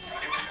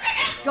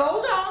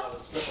 Hold on.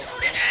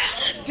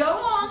 Go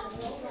on.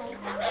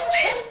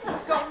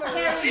 He's got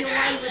carried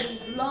away with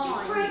his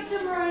line.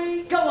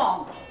 Go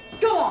on.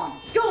 Go on.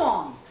 Go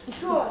on.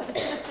 Good.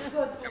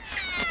 Good.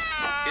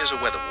 Here's a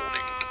weather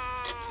warning.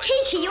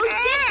 Kiki, you're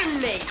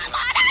deafening me.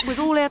 With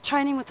all our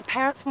training with the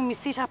parrots, when we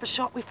set up a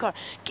shot, we've got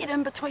to get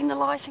in between the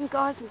lighting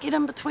guys and get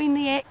in between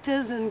the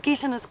actors and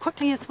get in as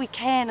quickly as we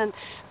can and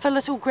for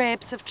little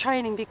grabs of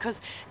training, because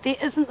there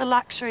isn't the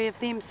luxury of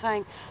them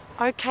saying,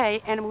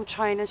 OK, animal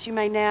trainers, you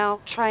may now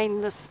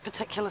train this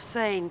particular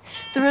scene.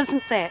 There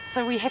isn't that,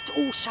 so we have to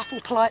all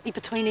shuffle politely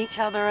between each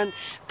other and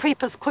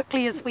prep as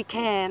quickly as we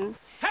can.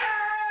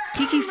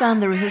 Kiki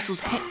found the rehearsals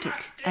hectic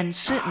and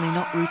certainly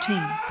not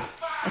routine,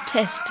 a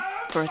test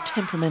for a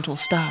temperamental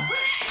star.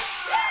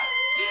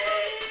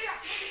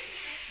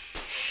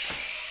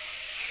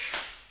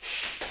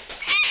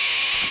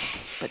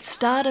 But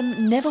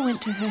stardom never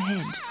went to her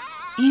head,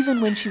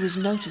 even when she was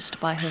noticed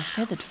by her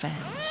feathered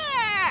fans.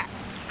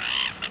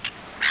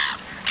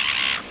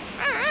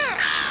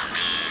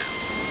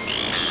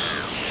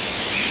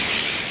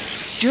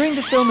 During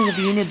the filming of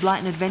the Enid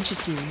Blyton Adventure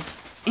Series,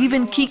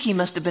 even Kiki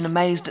must have been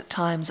amazed at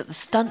times at the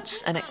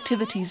stunts and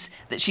activities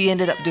that she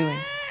ended up doing.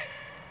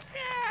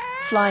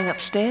 Flying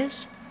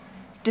upstairs,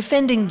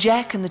 defending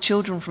Jack and the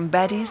children from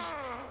baddies,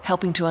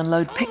 helping to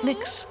unload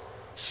picnics,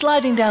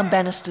 sliding down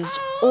banisters,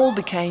 all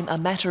became a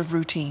matter of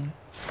routine.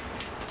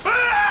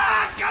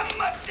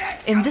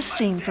 In this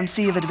scene from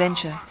Sea of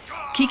Adventure,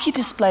 Kiki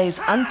displays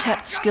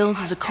untapped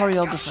skills as a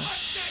choreographer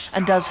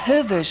and does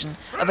her version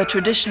of a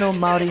traditional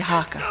Māori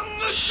haka.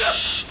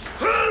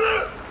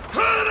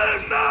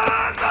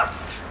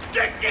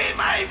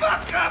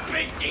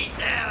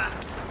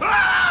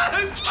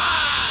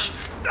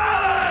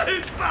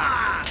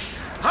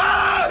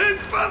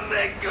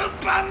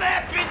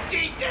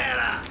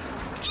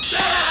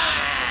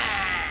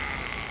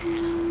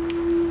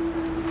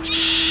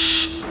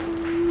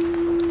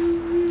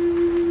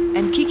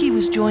 And Kiki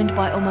was joined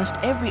by almost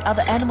every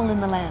other animal in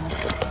the land,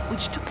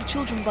 which took the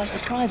children by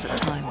surprise at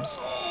times.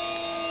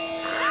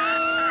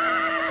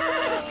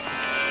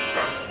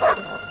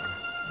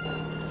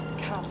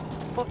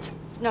 Foot.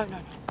 No.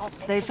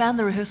 They found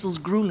the rehearsals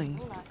grueling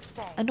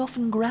and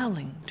often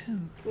growling too.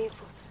 Give me a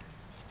foot.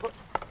 Foot.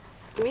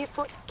 Give me a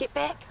foot. Get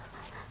back.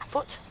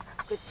 Foot.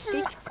 Good.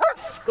 Speak.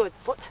 Good.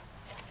 Foot.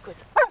 Good.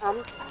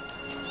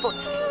 Foot.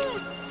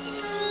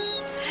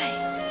 Hey,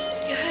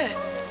 you're hurt.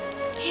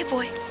 Here,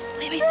 boy.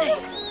 Let me see. There.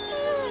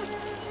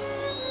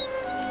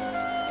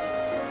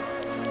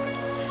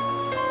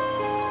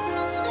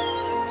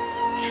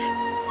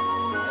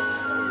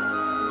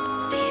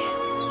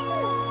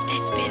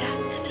 That's better,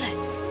 isn't it?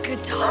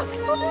 Good dog.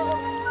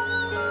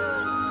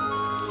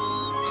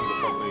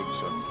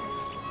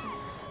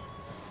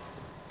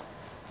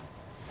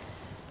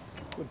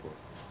 Good boy.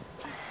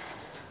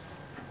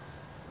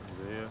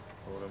 There,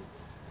 hold him.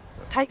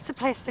 Takes the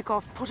plastic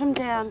off, put him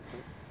down,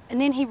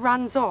 and then he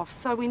runs off.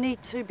 So we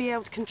need to be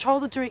able to control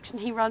the direction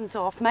he runs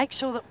off, make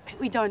sure that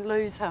we don't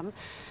lose him.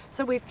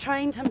 So we've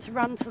trained him to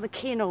run to the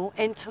kennel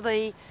and to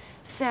the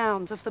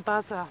sound of the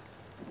buzzer.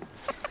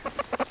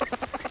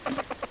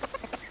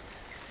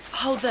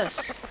 Hold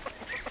this.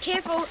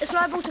 Careful, it's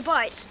liable to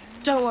bite.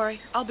 Don't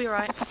worry, I'll be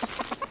right.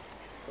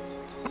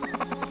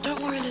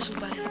 Don't worry, little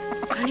buddy.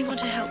 I only want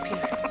to help you.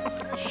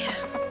 Here.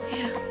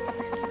 There.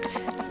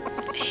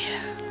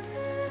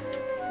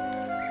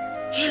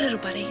 Here, little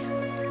buddy.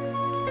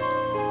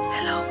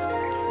 Hello.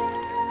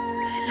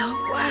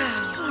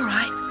 Wow, you all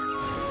right?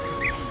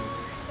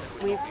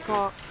 We've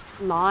got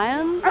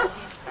lions,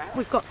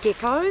 we've got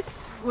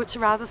geckos, which are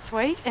rather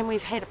sweet, and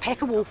we've had a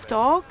pack of wolf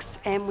dogs,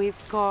 and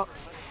we've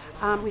got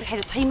we've had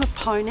a team of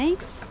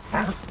ponies,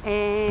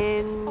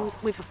 and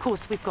we've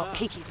got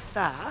Kiki the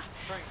star,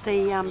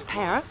 the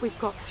parrot. We've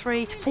got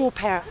 3 to 4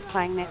 parrots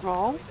playing that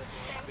role,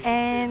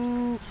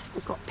 and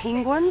we've got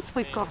penguins.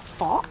 We've got a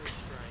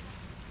fox.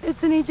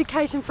 It's an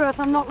education for us.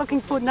 I'm not looking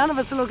forward, none of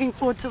us are looking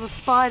forward to the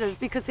spiders,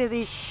 because they're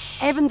these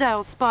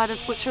Avondale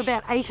spiders which are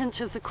about 8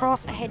 inches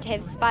across. I had to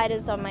have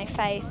spiders on my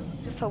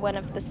face for one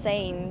of the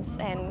scenes,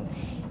 and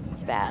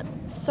it's about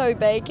so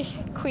big,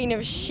 Queen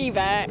of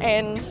Sheba,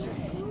 and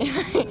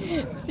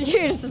it's a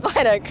huge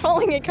spider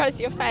crawling across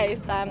your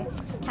face.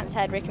 Can't say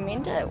I'd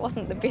recommend it. It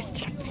wasn't the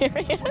best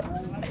experience.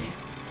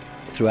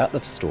 Throughout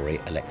the story,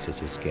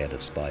 Alexis is scared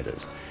of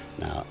spiders.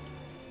 Now,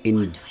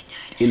 in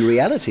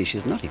reality,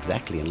 she's not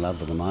exactly in love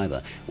with them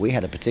either. We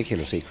had a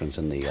particular sequence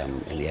in the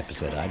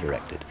episode I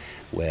directed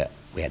where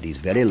we had these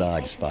very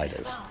large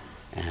spiders,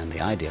 and the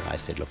idea, I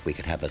said, look, we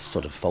could have a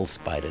sort of false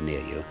spider near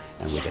you,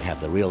 and we could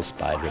have the real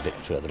spider a bit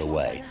further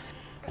away.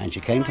 And she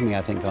came to me,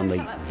 I think, on the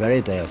very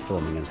day of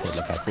filming and said,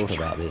 look, I thought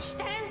about this.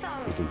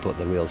 You can put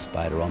the real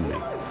spider on me.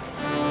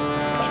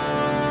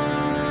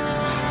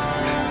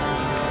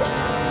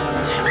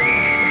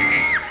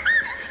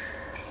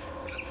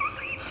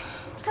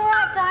 It's all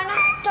right, Dinah.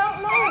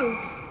 Don't move.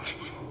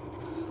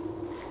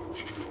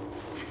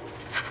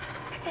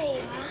 There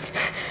you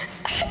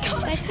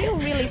are. They feel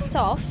really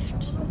soft.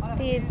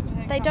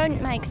 They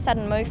don't make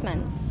sudden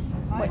movements,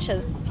 which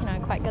is, you know,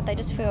 quite good. They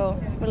just feel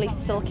really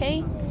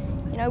silky.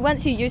 You know,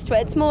 once you're used to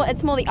it, it's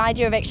more the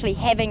idea of actually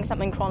having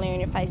something crawling on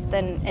your face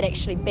than it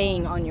actually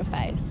being on your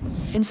face.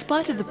 In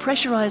spite of the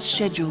pressurised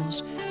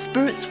schedules,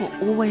 spirits were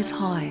always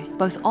high,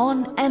 both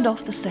on and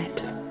off the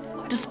set,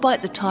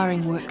 despite the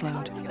tiring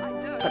workload.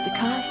 But the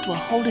cast were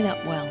holding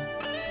up well.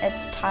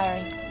 It's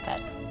tiring, but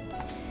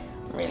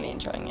I'm really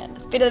enjoying it.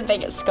 It's better than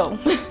being at school.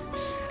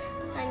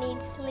 I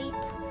need sleep.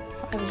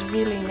 I was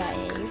really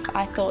naive.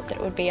 I thought that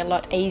it would be a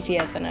lot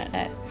easier than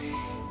it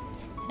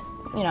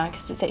you know,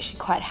 because it's actually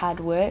quite hard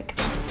work.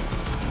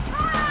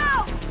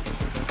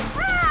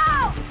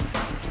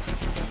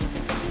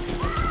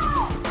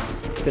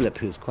 Philip,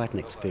 who's quite an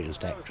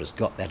experienced actor, has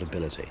got that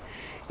ability.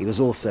 He was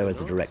also,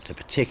 as a director,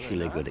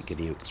 particularly good at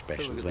giving you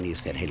expressions. When you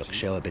said, hey, look,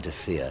 show a bit of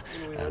fear,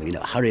 you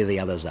know, hurry the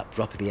others up,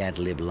 drop the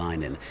ad-lib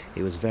line in.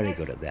 He was very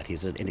good at that.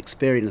 He's an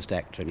experienced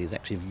actor, and he's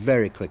actually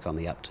very quick on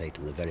the uptake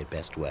in the very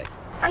best way.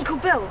 Uncle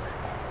Bill,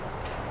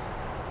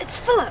 it's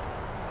Philip.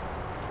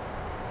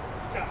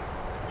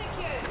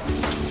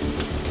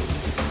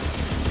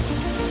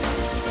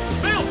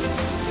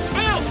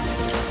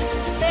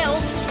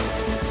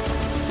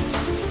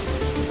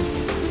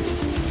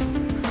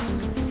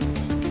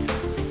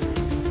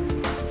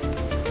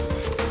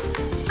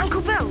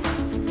 Uncle Bill,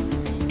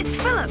 it's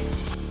Philip.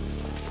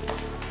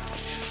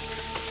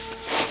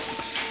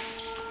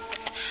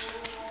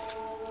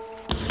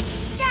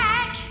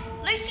 Jack,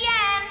 Lucienne.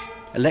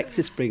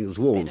 Alexis brings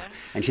warmth,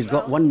 and she's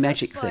got one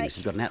magic thing.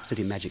 She's got an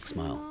absolutely magic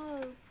smile.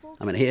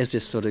 I mean, here's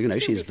this sort of, you know,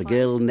 she's the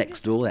girl next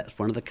door, that's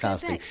one of the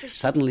casting.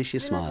 Suddenly she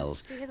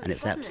smiles, and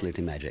it's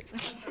absolutely magic.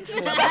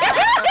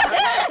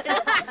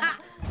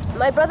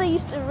 My brother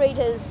used to read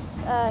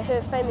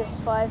her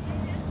famous 5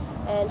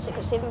 and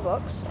Secret 7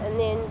 books, and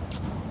then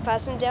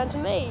pass them down to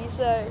me.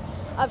 So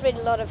I've read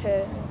a lot of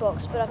her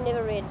books, but I've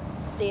never read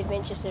the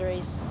Adventure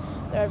Series.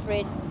 But I've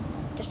read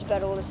just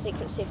about all the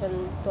Secret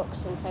 7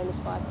 books and famous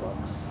 5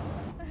 books.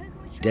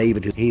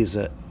 David, he's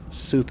a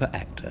super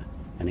actor,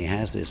 and he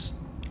has this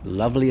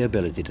lovely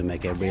ability to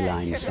make every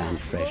line sound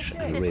fresh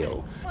and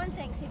real.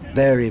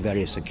 Very,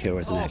 very secure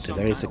as an actor,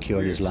 very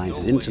secure in his lines,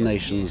 his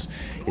intonations,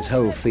 his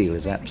whole feel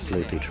is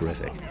absolutely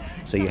terrific.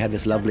 So you have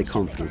this lovely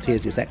confidence.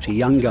 Here's this actually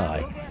young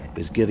guy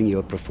who's giving you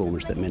a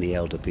performance that many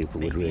elder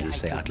people would really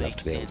say, I'd love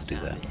to be able to do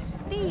that.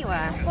 There you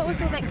are. What was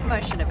all that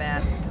commotion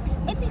about?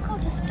 It'd be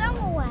called a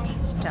stowaway.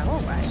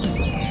 Stowaway?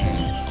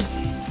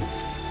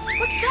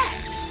 What's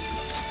that?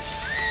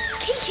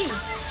 Kiki!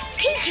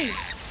 Kiki!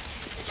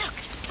 Look,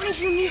 one of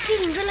your New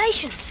Zealand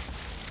relations.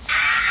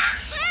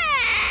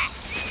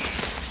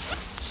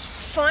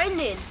 Fine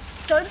then,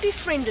 don't be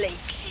friendly.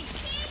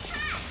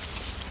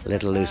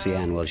 Little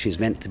Lucienne, well, she's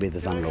meant to be the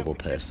vulnerable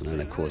person,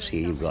 and of course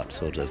here you've got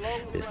sort of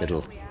this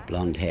little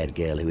blonde-haired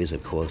girl who is,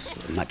 of course,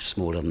 much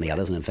smaller than the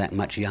others, and in fact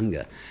much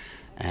younger,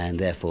 and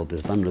therefore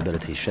this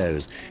vulnerability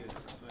shows.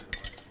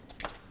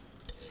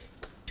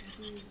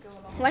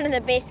 One of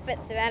the best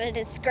bits about it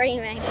is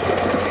screaming.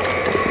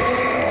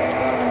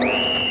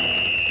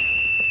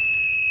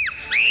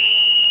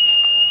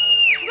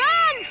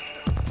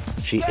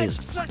 She is,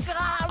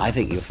 I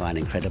think you'll find,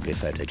 incredibly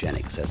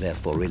photogenic, so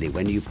therefore really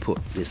when you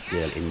put this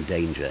girl in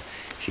danger,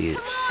 she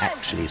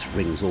actually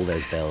rings all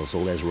those bells,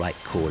 all those right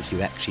chords,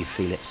 you actually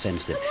feel it,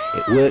 sense it.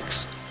 It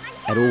works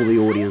at all the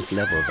audience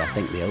levels. I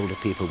think the older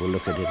people will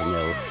look at it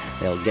and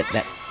they'll get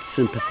that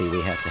sympathy we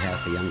have to have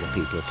for younger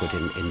people who are put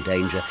in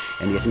danger,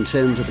 and yet in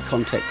terms of the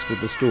context of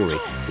the story,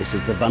 this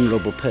is the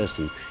vulnerable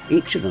person.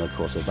 Each of them, of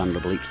course, are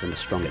vulnerable, each of them are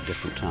strong at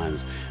different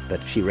times,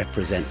 but she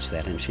represents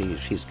that, and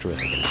she's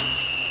terrific in it.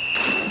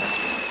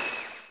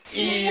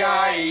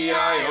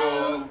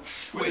 E-I-E-I-O,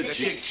 with a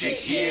chick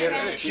here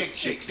and a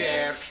chick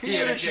there,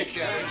 here a chick,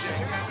 there a chick.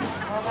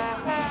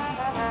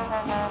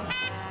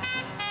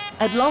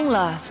 At long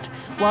last,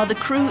 while the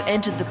crew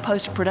entered the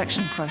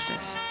post-production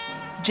process,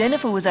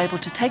 Jennifer was able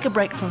to take a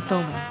break from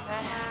filming,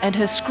 and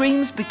her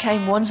screams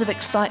became ones of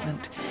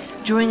excitement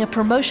during a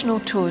promotional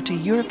tour to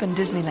Europe and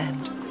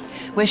Disneyland,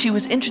 where she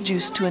was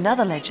introduced to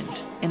another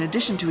legend, in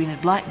addition to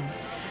Enid Blyton,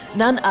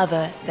 none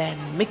other than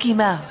Mickey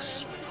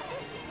Mouse.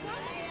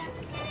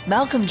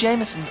 Malcolm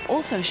Jameson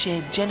also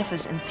shared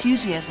Jennifer's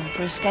enthusiasm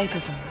for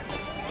escapism.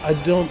 I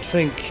don't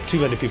think too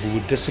many people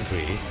would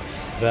disagree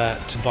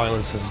that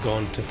violence has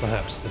gone to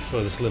perhaps the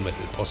furthest limit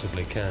it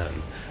possibly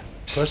can.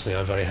 Personally,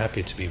 I'm very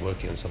happy to be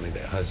working on something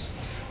that has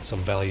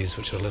some values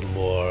which are a little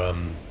more,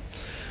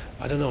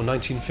 I don't know,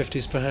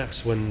 1950s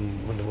perhaps,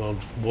 when the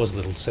world was a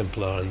little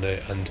simpler,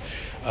 and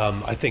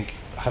I think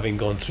having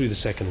gone through the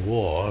Second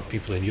War,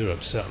 people in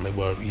Europe certainly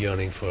were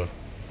yearning for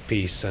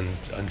peace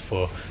and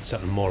for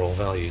certain moral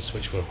values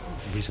which were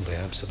reasonably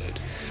absolute.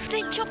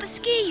 Did Chopper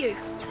scare you?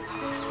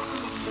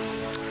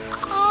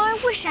 Oh, I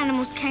wish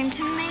animals came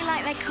to me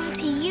like they come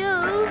to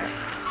you.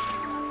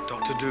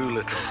 Dr.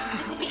 Dolittle.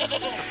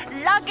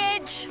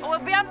 Luggage, or we'll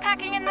be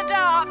unpacking in the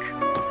dark.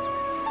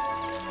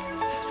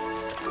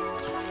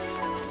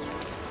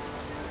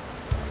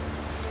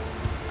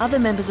 Other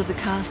members of the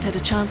cast had a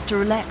chance to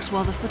relax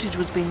while the footage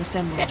was being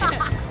assembled,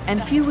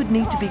 and few would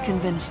need to be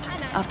convinced,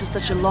 after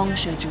such a long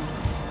schedule,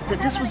 that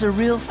this was a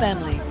real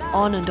family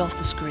on and off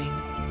the screen.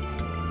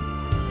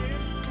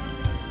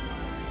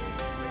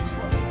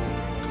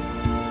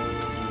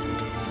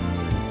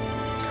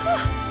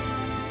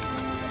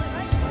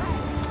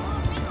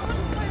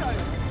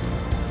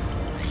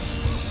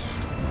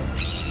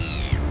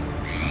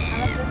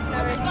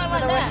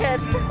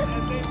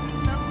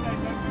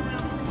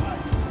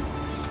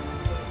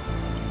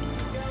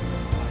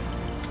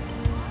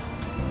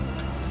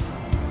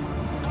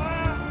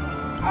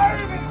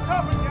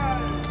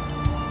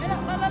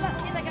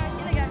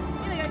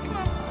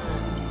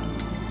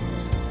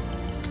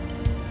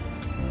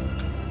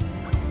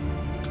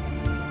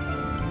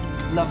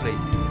 Lovely.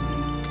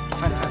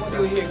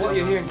 Fantastic. What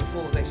you're hearing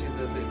before is actually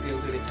the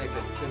girls really take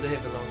it. They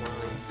have a long line.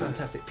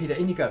 Fantastic. Peter,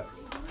 in you go.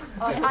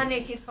 Oh, I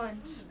need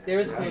headphones. There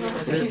is a pair in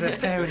there. There's a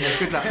pair in there.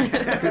 Good luck. Good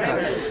luck.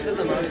 There's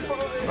a nice one.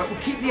 Right, we'll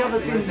keep the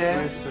others in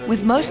there.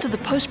 With most of the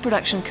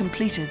post-production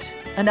completed,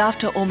 and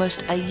after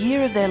almost a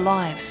year of their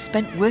lives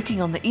spent working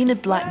on the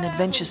Enid Blyton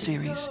Adventure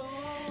Series,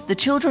 the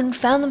children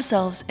found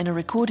themselves in a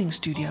recording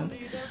studio,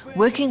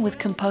 working with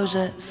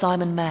composer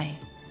Simon May.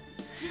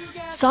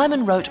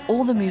 Simon wrote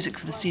all the music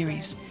for the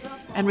series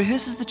and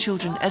rehearses the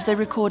children as they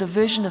record a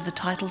version of the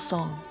title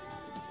song.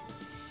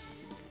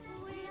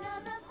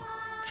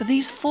 For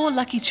these 4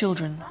 lucky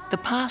children, the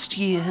past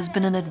year has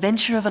been an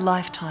adventure of a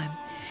lifetime,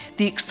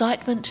 the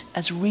excitement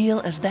as real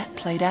as that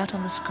played out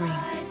on the screen.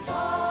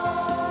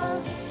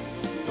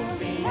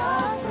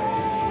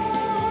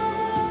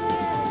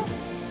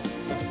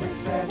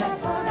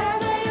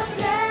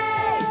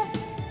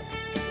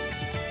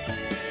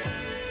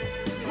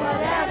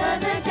 Whatever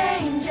the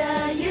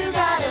danger, you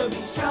gotta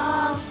be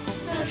strong.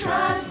 So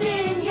trust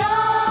in your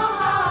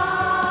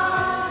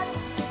heart.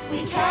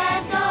 We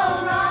can't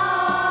go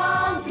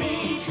wrong.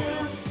 Be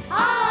true.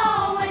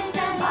 I'll always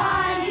stand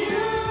by you.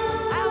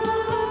 I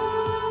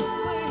will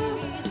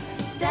always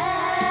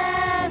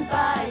stand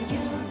by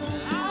you.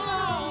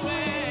 I'll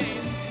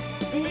always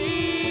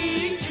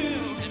be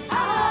true.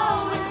 I'll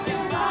always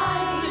stand by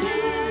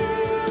you.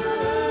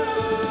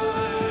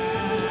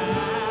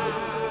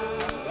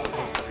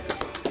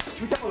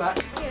 Should we double that?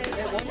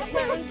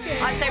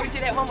 I say we do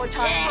that one more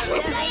time.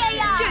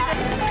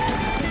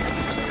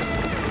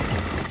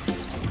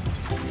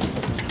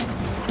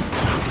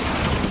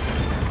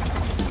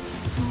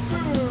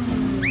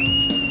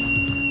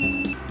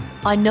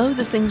 I know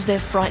the things they're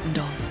frightened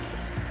of.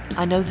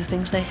 I know the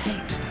things they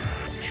hate.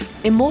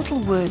 Immortal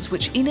words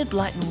which Enid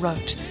Blyton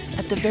wrote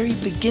at the very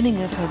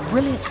beginning of her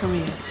brilliant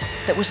career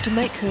that was to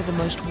make her the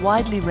most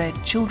widely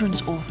read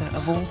children's author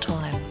of all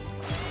time.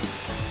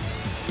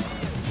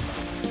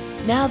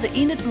 Now the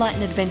Enid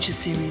Blyton Adventure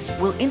Series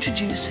will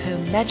introduce her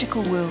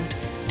magical world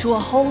to a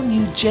whole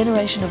new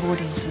generation of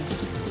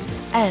audiences,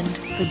 and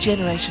for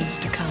generations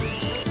to come.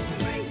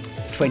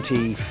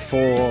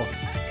 24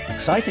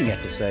 exciting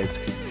episodes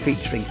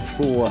featuring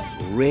 4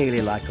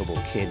 really likeable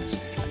kids,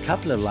 a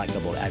couple of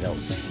likeable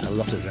adults, and a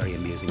lot of very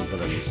amusing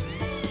villains.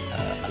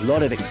 A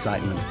lot of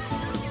excitement,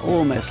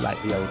 almost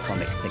like the old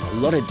comic thing, a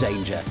lot of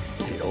danger,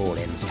 and it all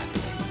ends happily.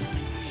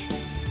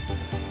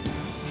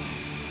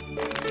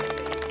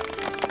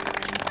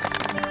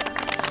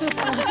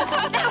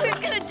 Now we're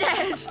gonna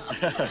dash.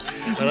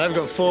 And I've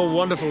got 4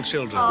 wonderful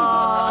children. Right,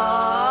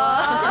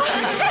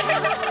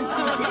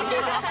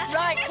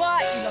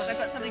 quiet, you lot. I've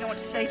got something I want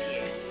to say to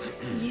you.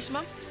 Yes,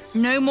 Mum?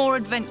 No more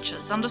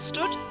adventures,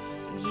 understood?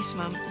 Yes,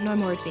 Mum. No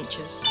more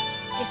adventures.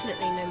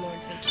 Definitely no more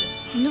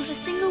adventures. Not a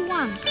single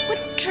one.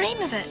 Wouldn't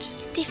dream of it.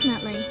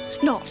 Definitely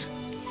not.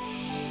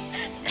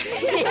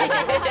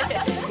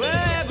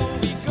 Well,